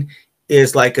whacking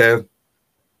is like a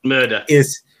murder.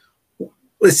 It's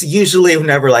usually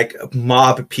whenever like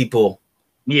mob people,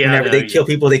 whenever they kill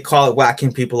people, they call it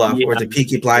whacking people off or the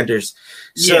Peaky Blinders.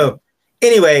 So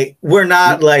anyway, we're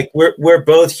not like, we're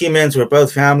both humans. We're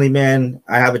both family men.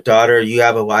 I have a daughter. You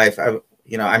have a wife. I'm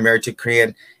married to a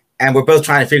Korean, and we're both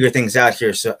trying to figure things out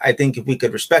here. So I think if we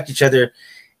could respect each other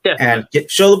and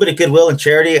show a little bit of goodwill and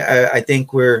charity, I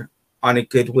think we're on a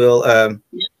goodwill,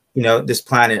 you know, this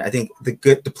planet. I think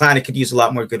the planet could use a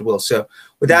lot more goodwill. So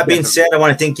with that being said, I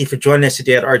want to thank you for joining us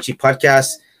today at RG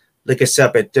Podcast. Look us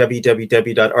up at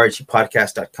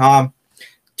www.rgpodcast.com.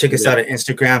 Check us out at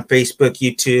Instagram, Facebook,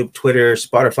 YouTube, Twitter,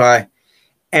 Spotify.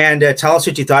 And tell us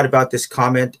what you thought about this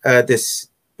comment,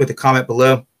 with a comment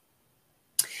below.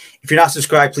 If you're not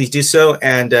subscribed, please do so.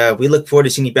 And we look forward to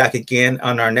seeing you back again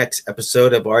on our next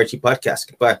episode of RG Podcast.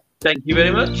 Goodbye. Thank you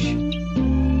very much.